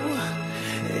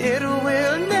 it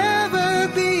will never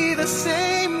be the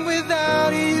same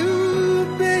without you,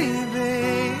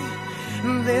 baby.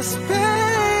 This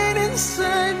pain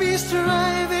inside me's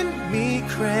driving me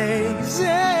crazy,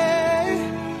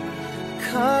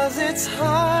 'cause it's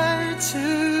hard to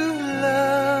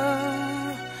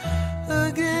love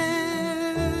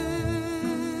again.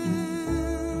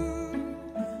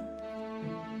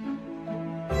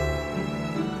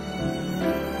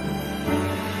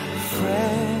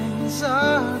 Friends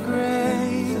are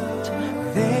great,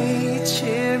 they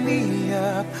cheer me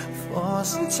up for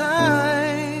some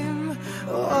time,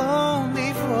 only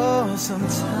for some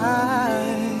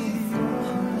time.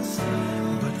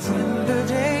 But when the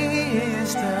day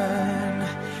is done,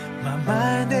 my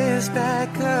mind is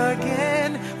back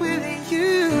again with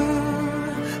you.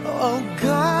 Oh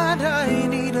God, I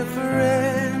need a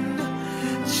friend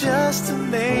just to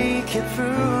make it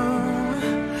through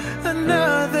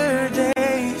another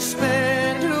day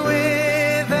spent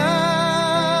without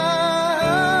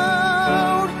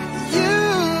you.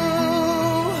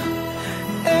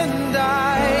 And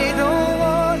I don't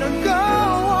wanna go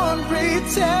on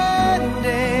pretending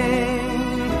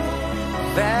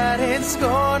that it's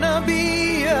gonna be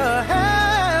a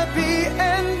happy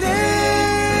ending.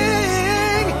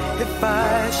 If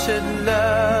I should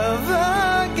love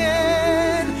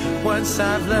again, once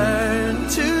I've learned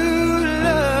to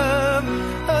love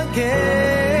again.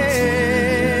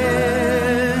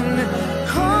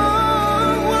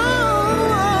 Oh,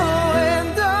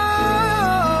 and oh,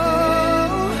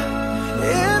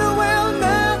 it will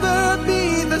never be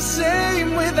the same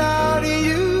without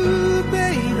you,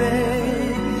 baby.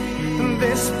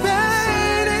 This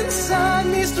pain inside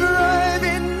me's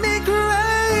driving me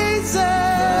crazy,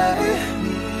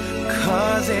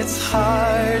 'cause it's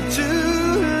hard to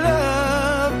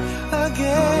love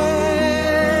again.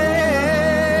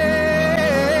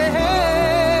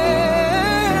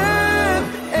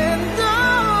 And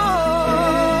oh,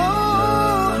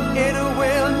 it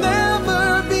will never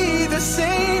be the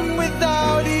same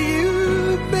without you,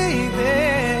 baby.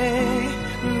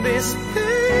 This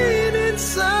pain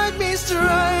inside me's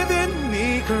driving me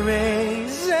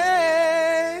crazy,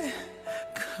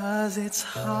 'cause it's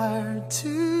hard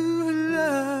to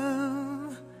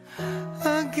love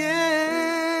again.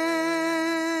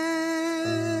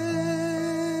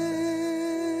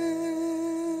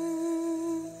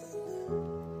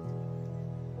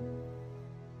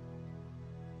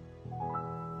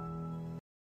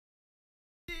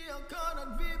 You're gonna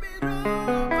be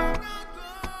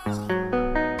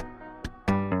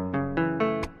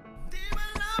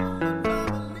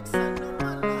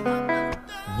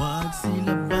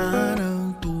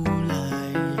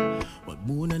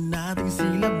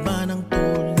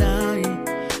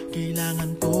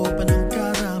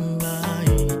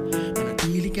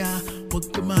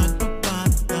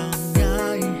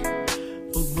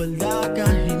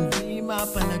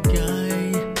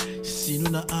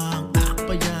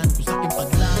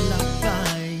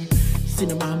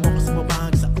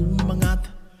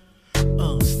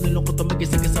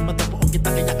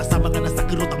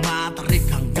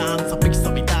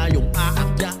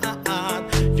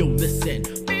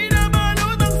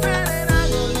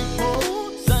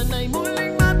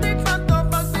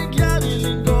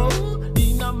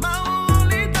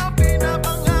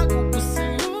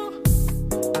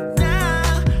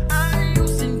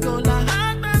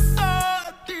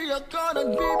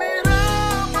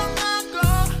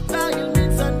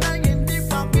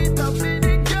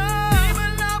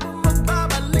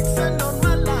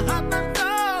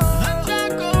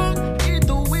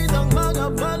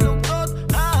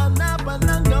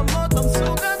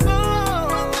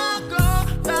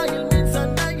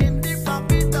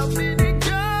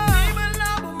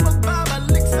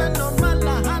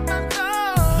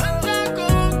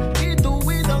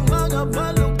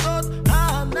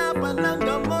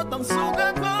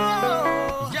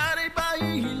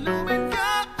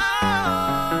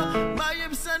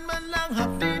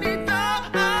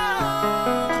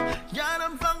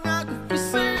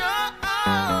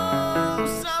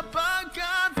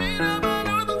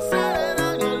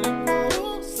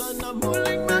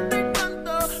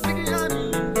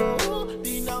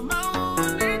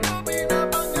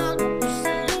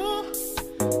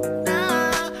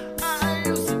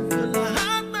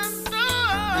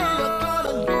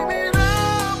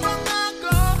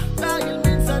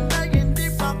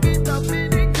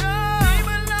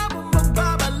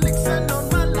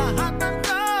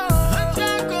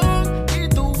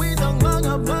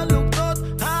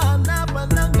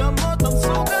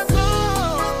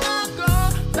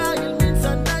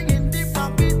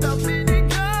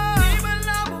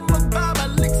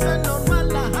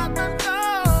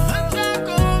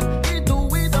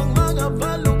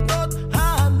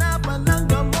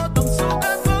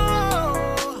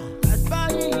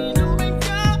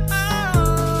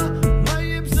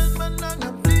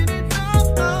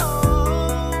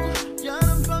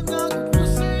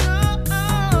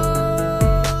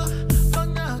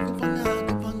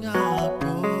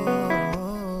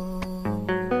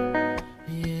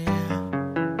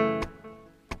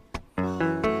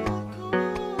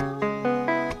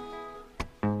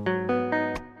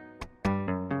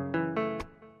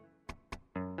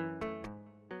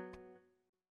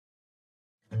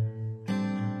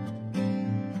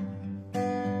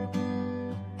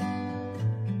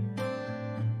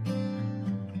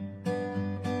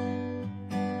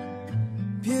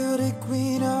Beauty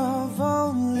queen of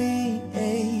only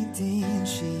 18,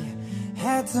 she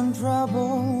had some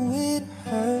trouble with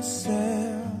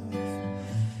herself.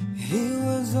 He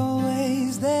was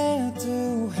always there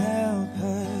to help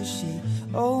her. She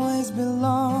always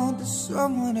belonged to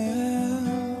someone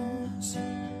else.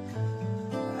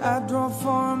 I drove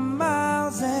for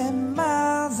miles and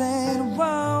miles and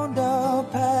wound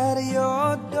up at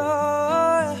your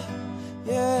door.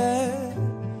 Yeah,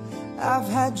 I've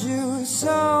had you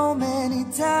so many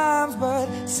times, but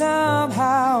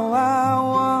somehow I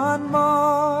want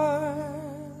more.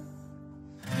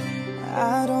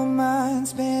 I don't mind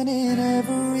spending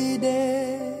every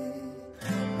day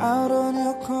out on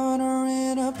your corner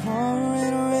in a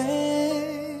pouring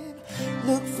rain.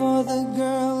 Look for the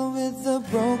girl with the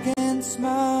broken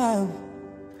smile.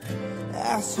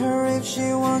 Ask her if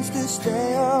she wants to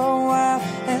stay a while,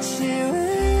 and she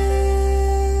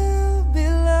will be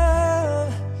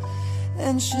loved,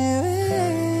 and she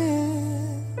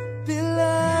will be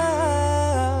loved.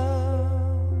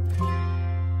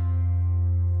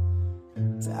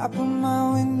 Tap on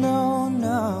my window,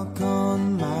 knock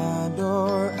on my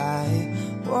door. I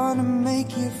wanna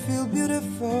make you feel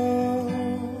beautiful.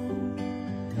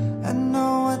 I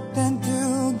know I tend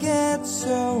to get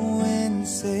so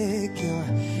insecure.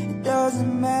 It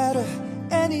doesn't matter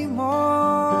anymore.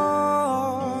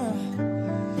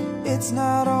 It's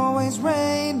not always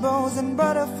rainbows and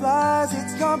butterflies.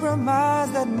 It's compromise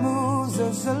that moves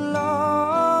us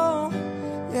along.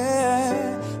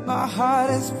 Yeah, my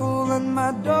heart is full and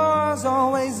my door's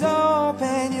always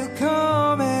open. You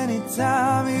come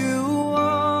anytime you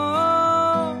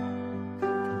want.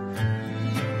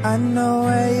 I know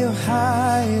where you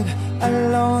hide,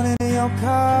 alone in your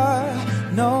car.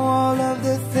 Know all of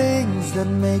the things that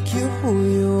make you who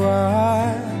you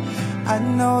are. I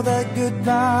know that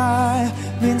goodbye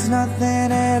means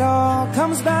nothing at all.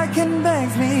 Comes back and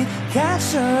begs me,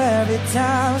 catch her every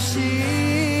time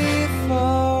she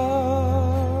falls.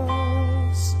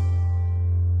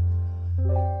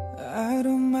 I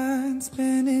don't mind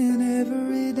spending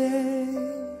every day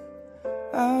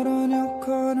out on your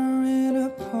corner in a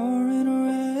pouring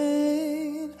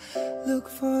rain. Look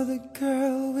for the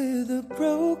girl with a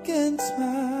broken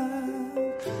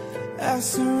smile.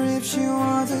 Ask her if she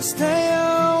wants to stay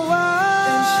a while,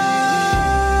 and she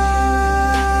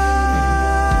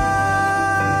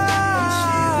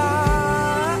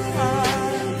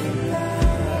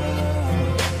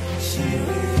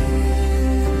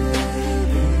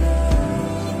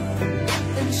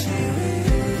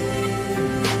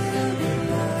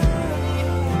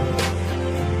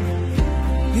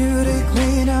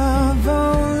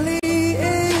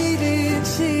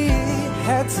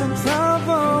some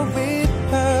trouble with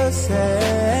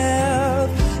herself.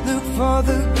 Look for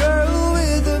the girl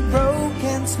with a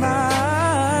broken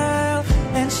smile,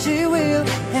 and she will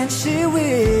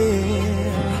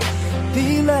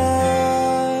be loved.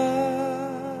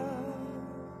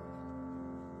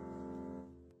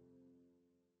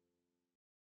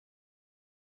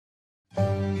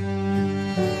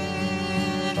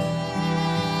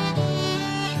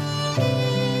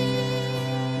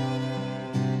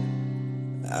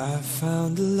 I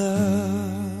found a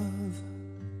love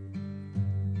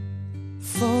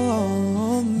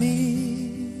for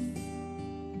me.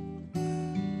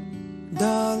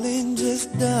 Darling,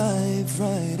 just dive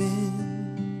right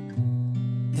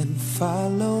in and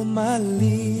follow my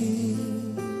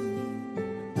lead.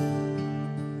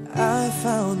 I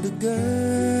found a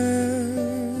girl,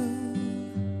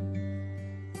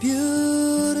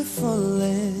 beautiful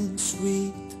and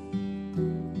sweet.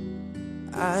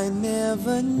 I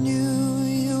never knew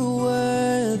you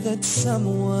were that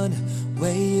someone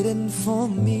waiting for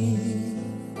me.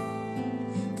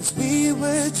 'Cause we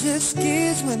were just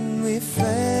kids when we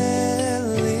fell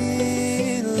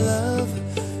in love,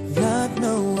 not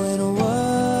knowing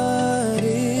what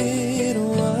it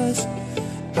was.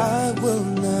 I will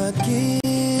not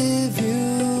give you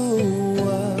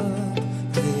up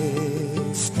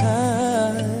this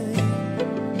time.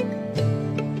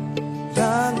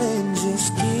 Darling, just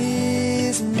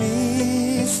kiss me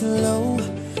slow.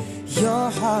 Your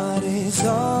heart is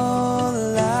all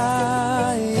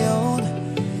I own,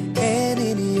 and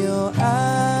in your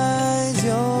eyes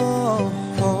you're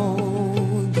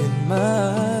holding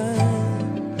mine.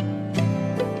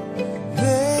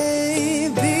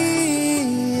 Baby,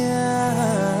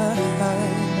 I'm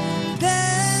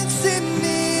dancing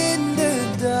in the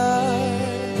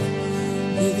dark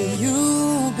with you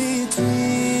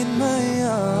between my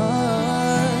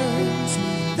arms,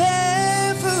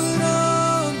 barefoot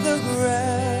on the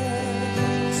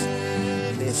grass,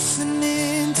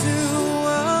 listening to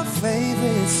our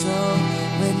favorite song.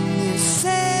 When you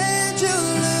said you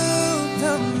looked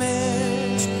a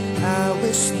mess, I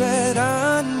whispered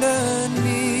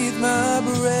underneath my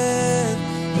breath.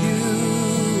 You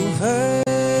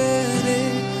heard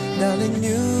it, darling,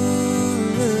 you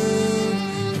look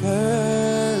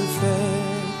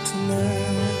perfect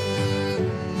tonight.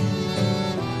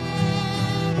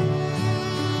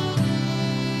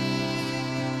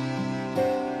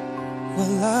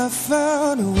 Well, I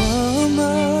found a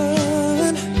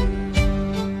woman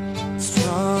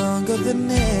stronger than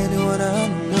anyone I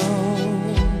know.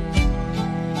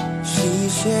 She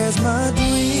shares my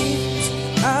dreams.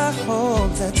 I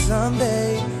hope that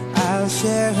someday I'll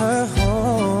share her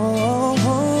home.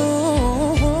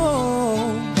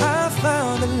 I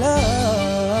found a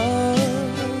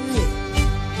love,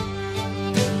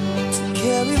 to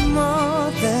carry more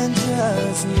than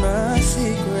just my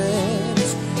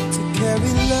secrets, to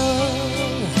carry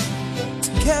love,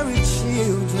 to carry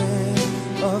children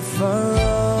of our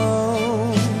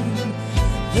own.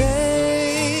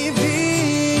 Baby,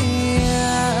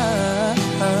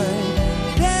 I'm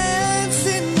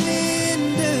dancing in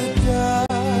the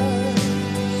dark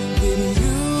with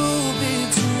you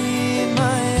between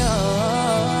my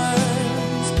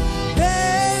arms,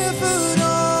 barefoot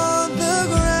on the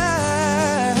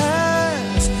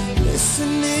grass,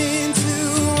 listening to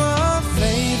our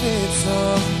favorite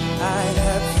song. I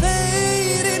have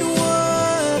faith in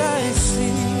what I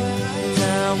see.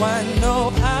 Now I know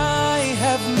I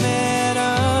have met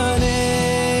an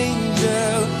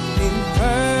angel in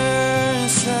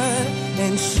person,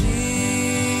 and she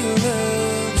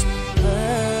looks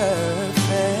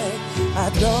perfect. I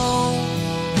don't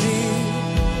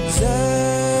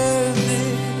deserve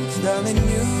this, darling,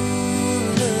 you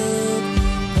look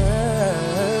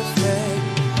perfect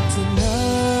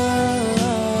tonight.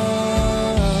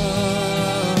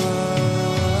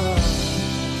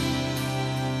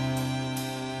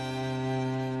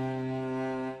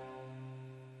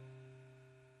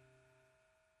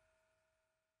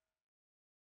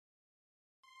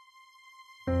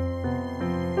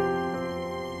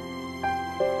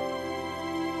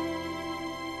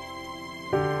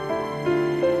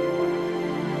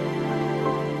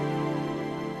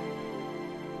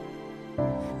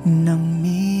 Nang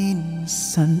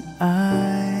minsan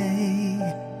ay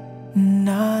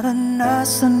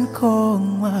naranasan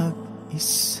kong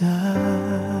mag-isa,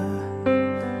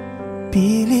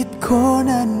 pilit ko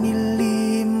na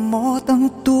nilimot ang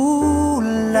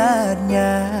tulad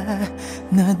niya,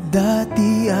 na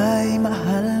dati ay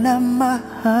mahal na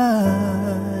mahal.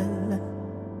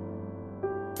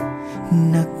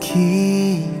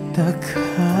 Nakita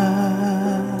ka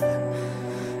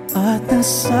at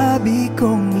nasabi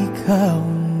kong ikaw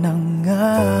na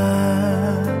nga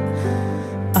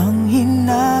ang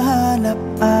hinahanap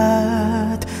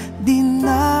at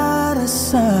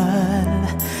dinarasal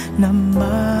na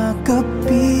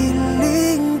makapiling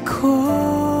ko.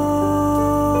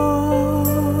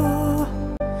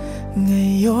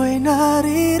 Ngayon'y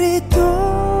naririto,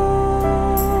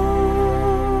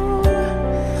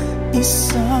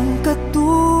 isang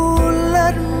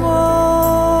katulad mo,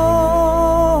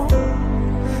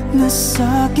 na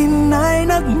sa'kin ay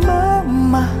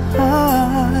nagmamahal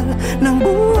ng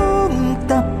buong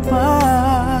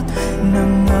tapat,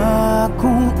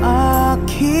 nangakong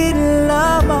akin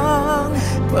lamang,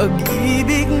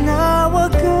 pag-ibig na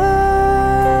wagas.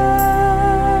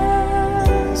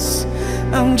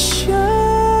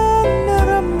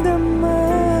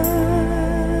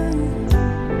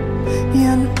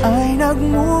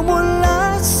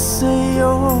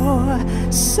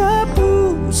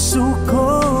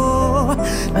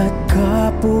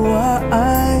 kapwa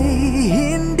ay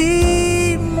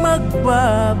hindi magbabago.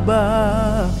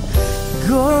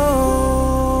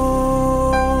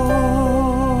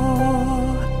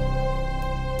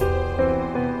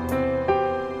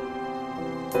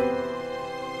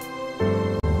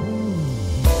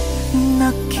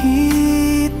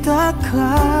 Nakita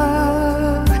ka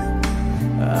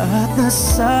at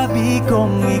nasabi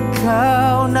kong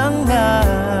ikaw na nga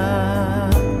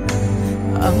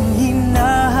ang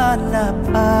hinahanap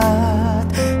at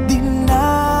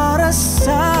dinarasal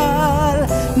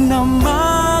na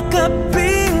makapiling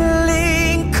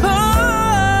ko.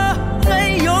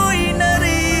 Ngayon'y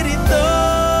naririto,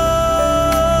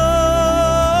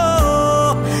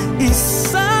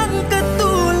 isang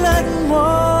katulad mo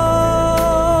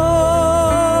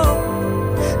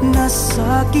na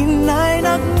sa'kin ay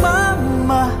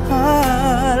nagmamahal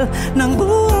ng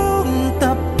buong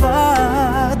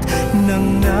tapat.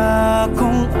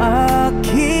 Nangakong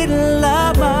akin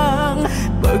lamang,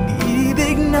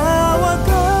 pag-ibig na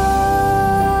wagas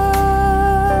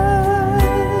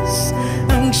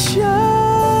ang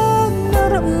siyang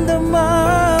naramdaman.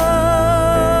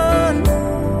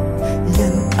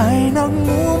 Yan ay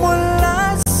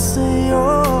nagmumula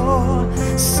sa'yo,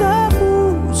 sa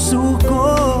puso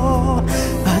ko,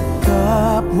 at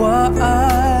kapwa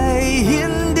ay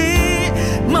hindi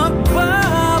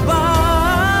magbabago.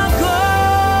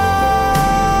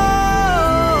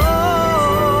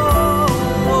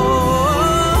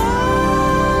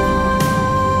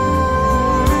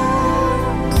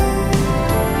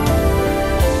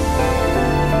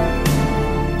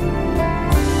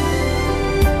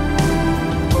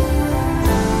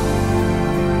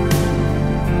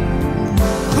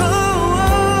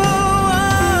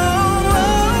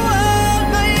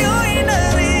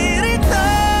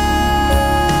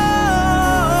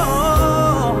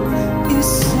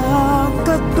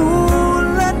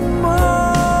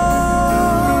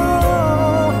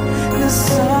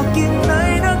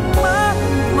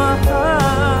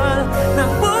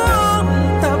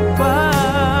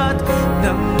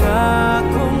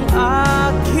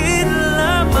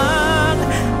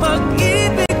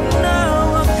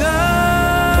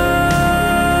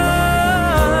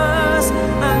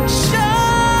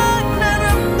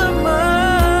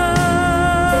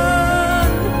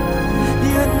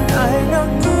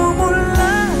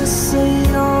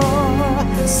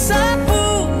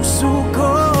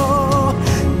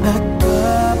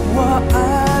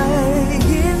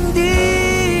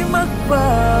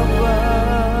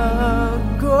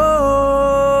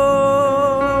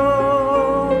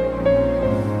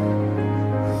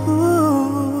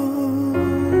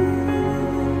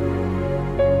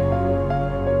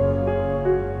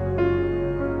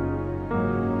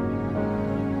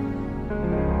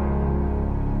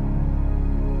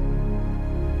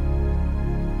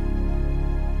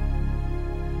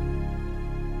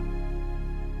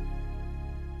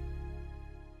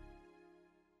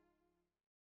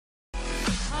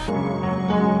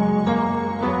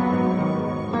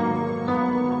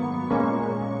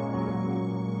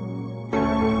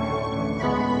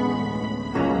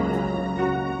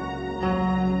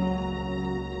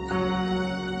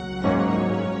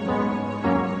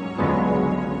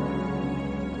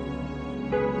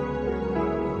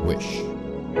 Wish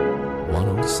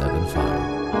 107.5.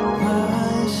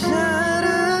 My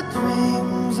shattered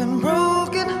dreams and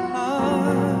broken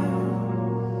heart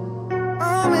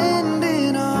are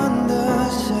mending on the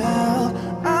shelf.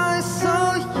 I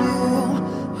saw you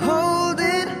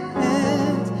holding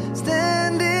hands,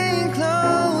 standing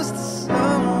close to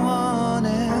someone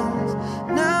else.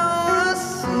 Now I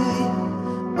see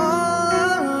all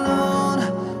alone,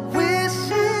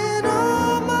 wishing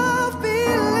all my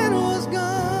feeling was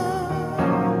gone.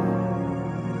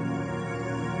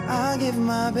 I give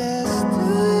my best to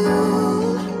you,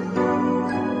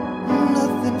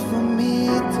 nothing for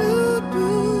me to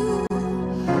do,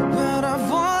 but I've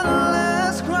one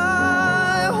last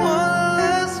cry, one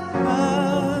last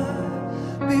cry,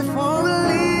 before we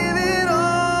leave it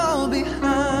all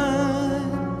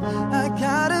behind. I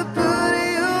gotta put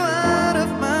you out of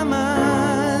my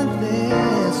mind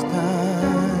this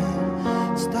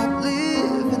time. Stop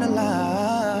living a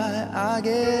lie, I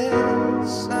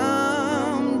guess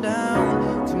I'm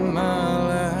down to my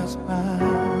last ride.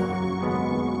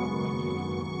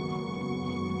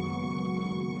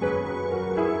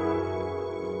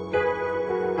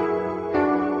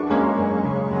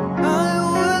 I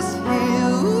was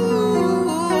here, you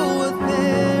were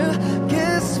there.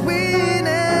 Guess we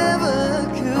never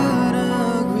could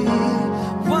agree.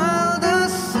 While the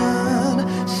sun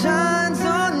shines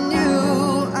on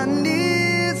you, I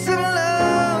need some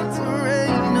love to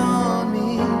rain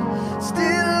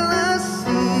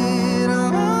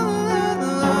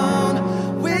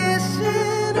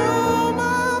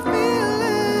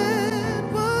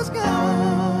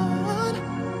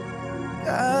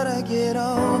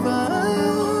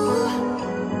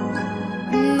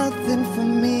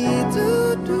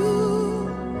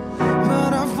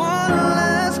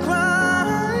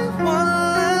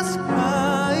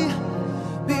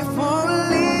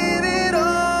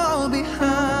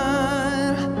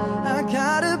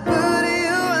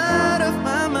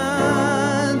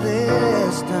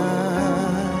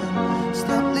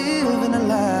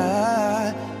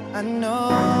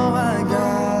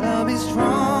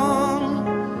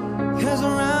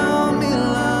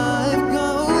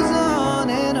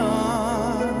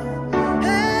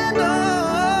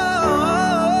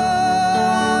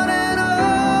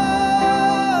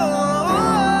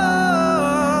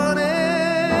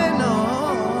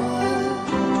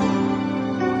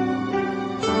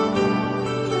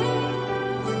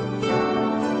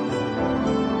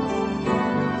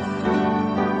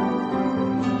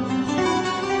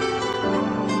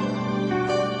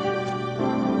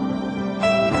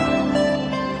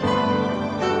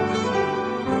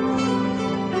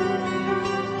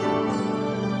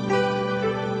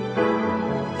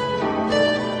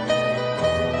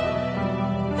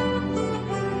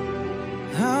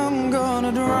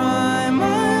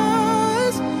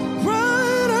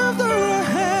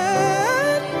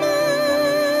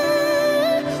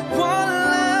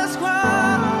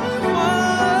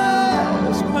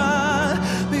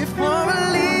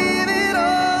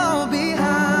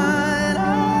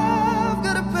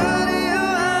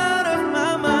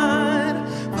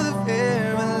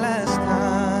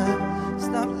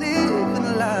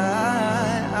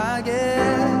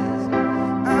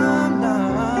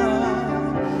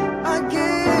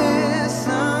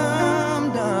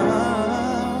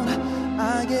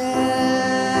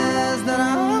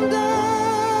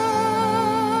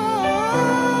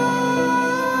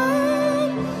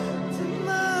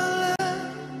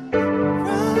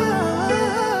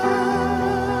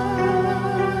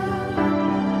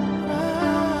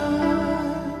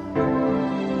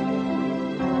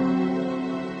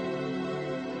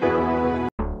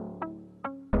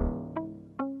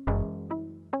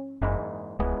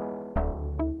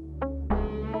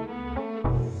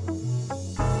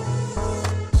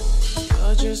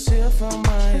just here for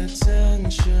my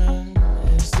attention?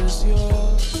 Is this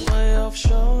your way of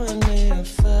showing me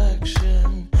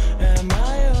affection? Am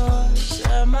I yours?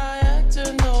 Am I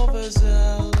acting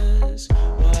overzealous?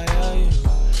 Why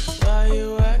are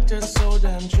you acting so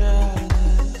damn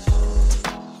jealous?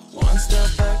 One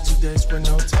step back, 2 days with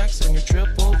no text, and you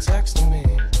triple texting me.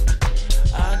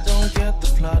 I don't get the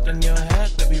plot in your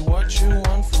head, baby, what you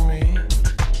want from me?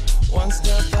 One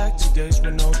step back, 2 days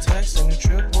with no text, and you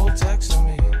triple texting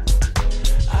me.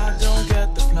 I don't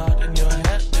get the plot in your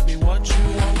head, baby, what you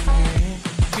want from me?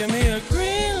 Give me a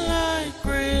green light,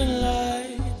 green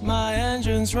light. My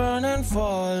engine's running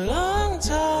for a long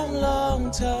time,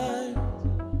 long time.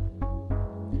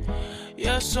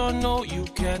 Yes or no, you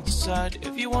can't decide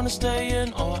if you wanna stay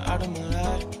in or out of my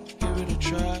life. Give it a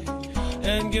try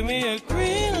and give me a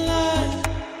green light.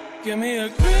 Give me a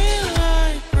green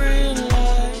light, green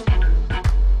light.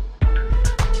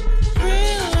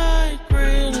 Green light,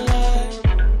 green light.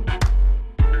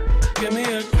 Give me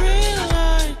a green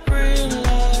light, green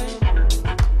light.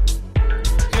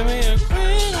 Give me a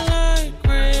green light,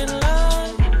 green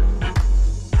light.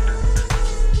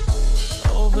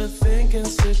 Overthinking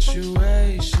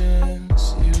situations,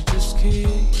 you just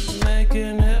keep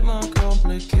making it more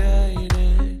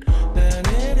complicated than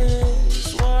it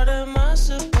is. What am I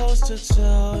supposed to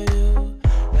tell you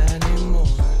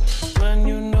anymore when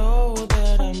you know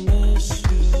that I miss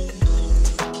you?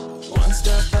 One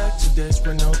step back, 2 days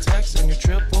with no text, and you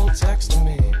triple texting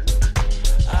me.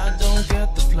 I don't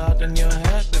get the plot in your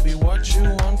head, baby, what you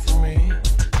want from me?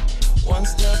 One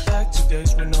step back, 2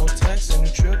 days with no text, and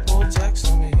you triple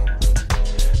texting me.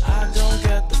 I don't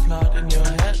get the plot in your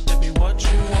head, baby, what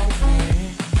you want from me?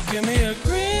 Give me a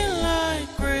green light,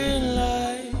 green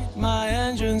light. My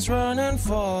engine's running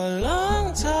for a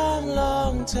long time,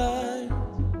 long time.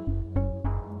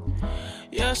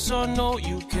 Yes or no,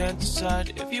 you can't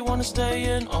decide if you wanna stay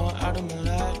in or out of my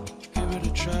life. Give it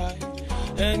a try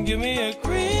and give me a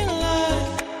green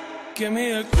light. Give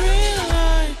me a green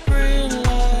light, green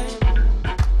light.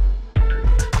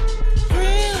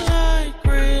 Green light,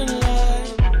 green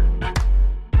light.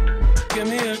 Give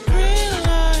me a green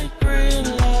light, green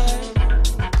light.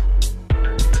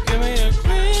 Give me a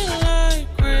green light,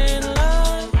 green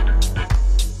light.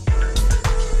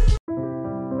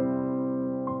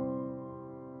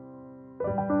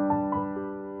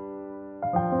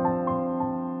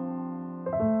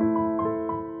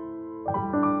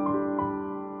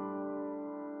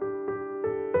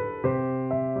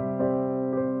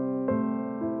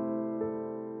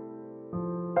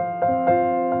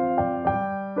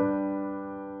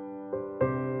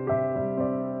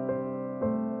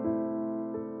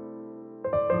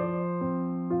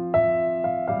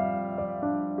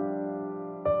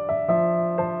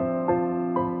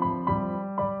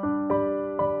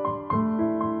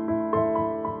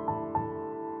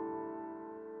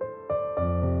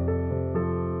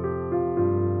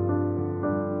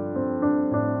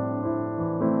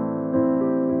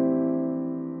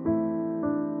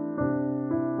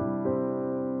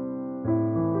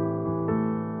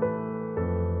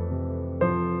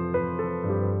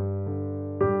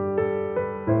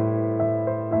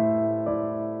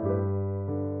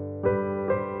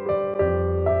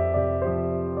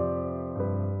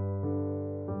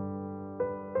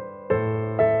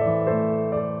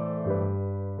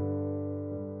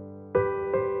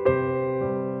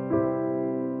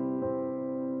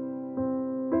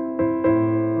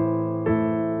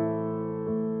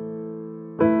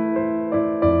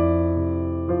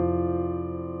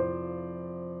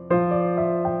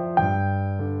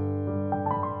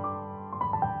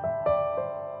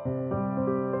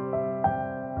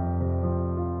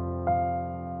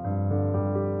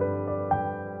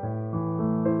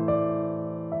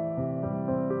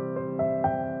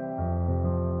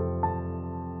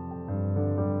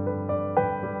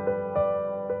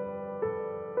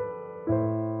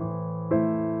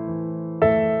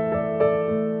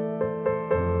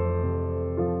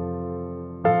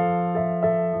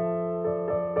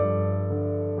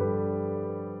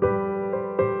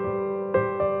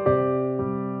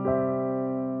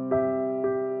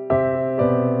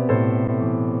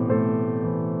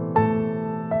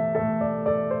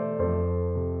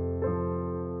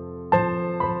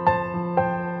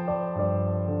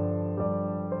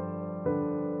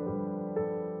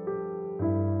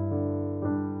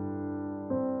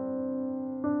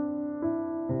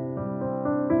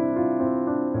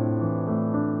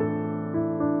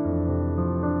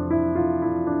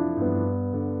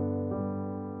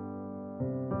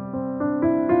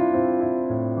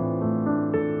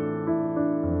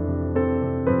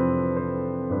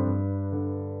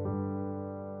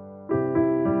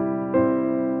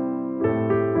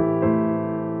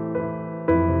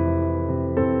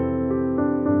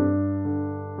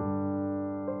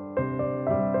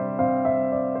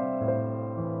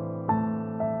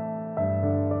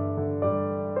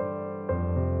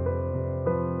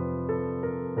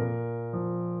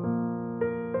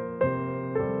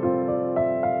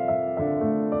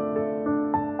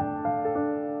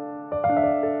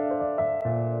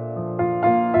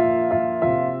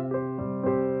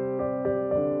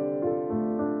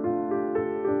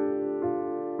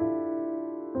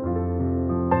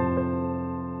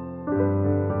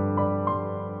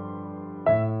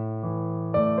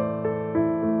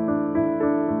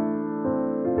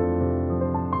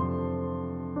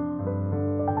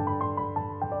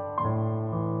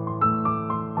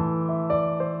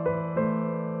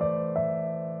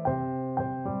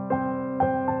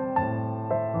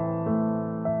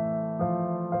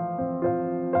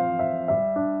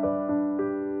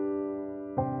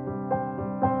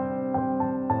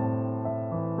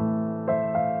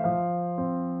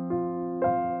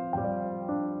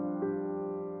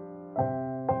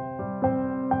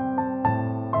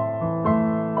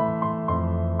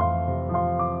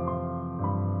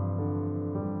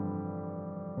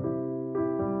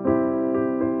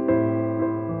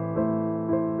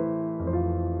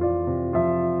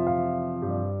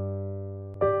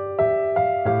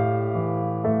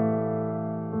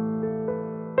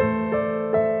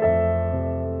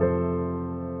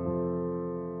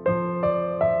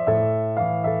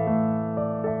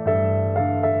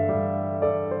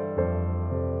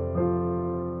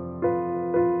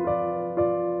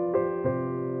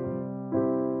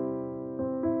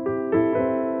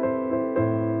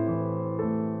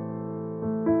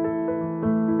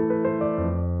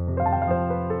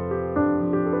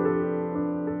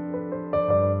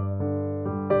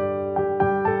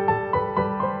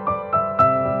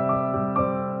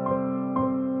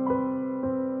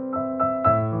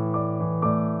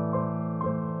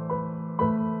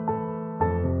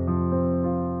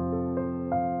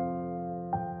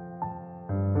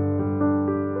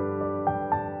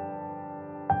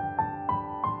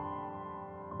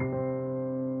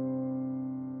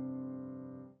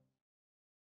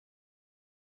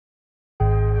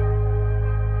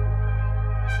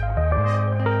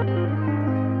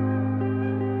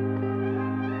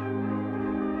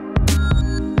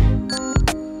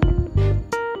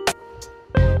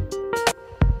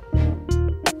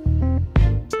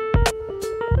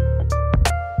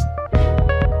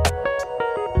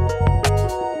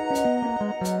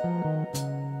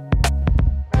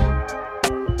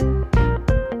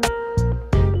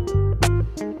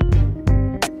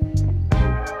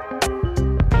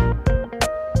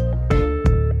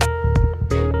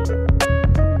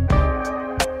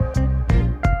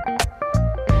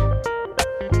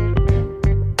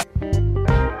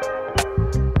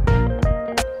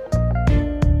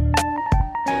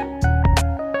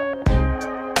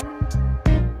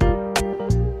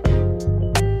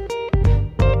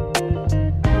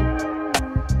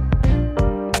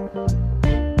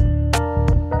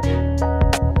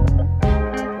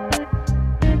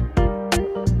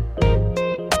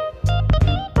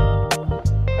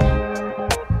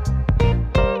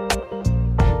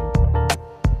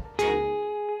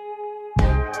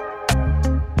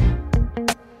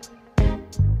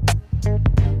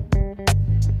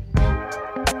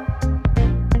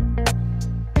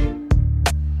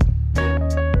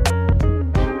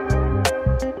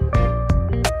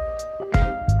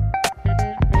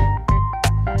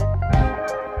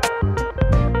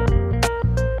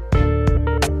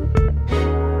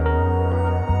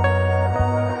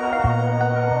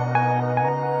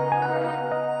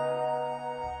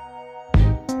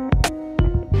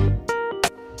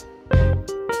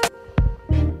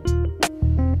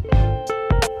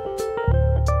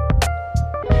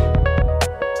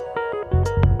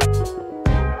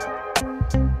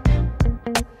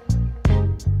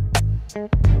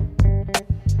 Hugot.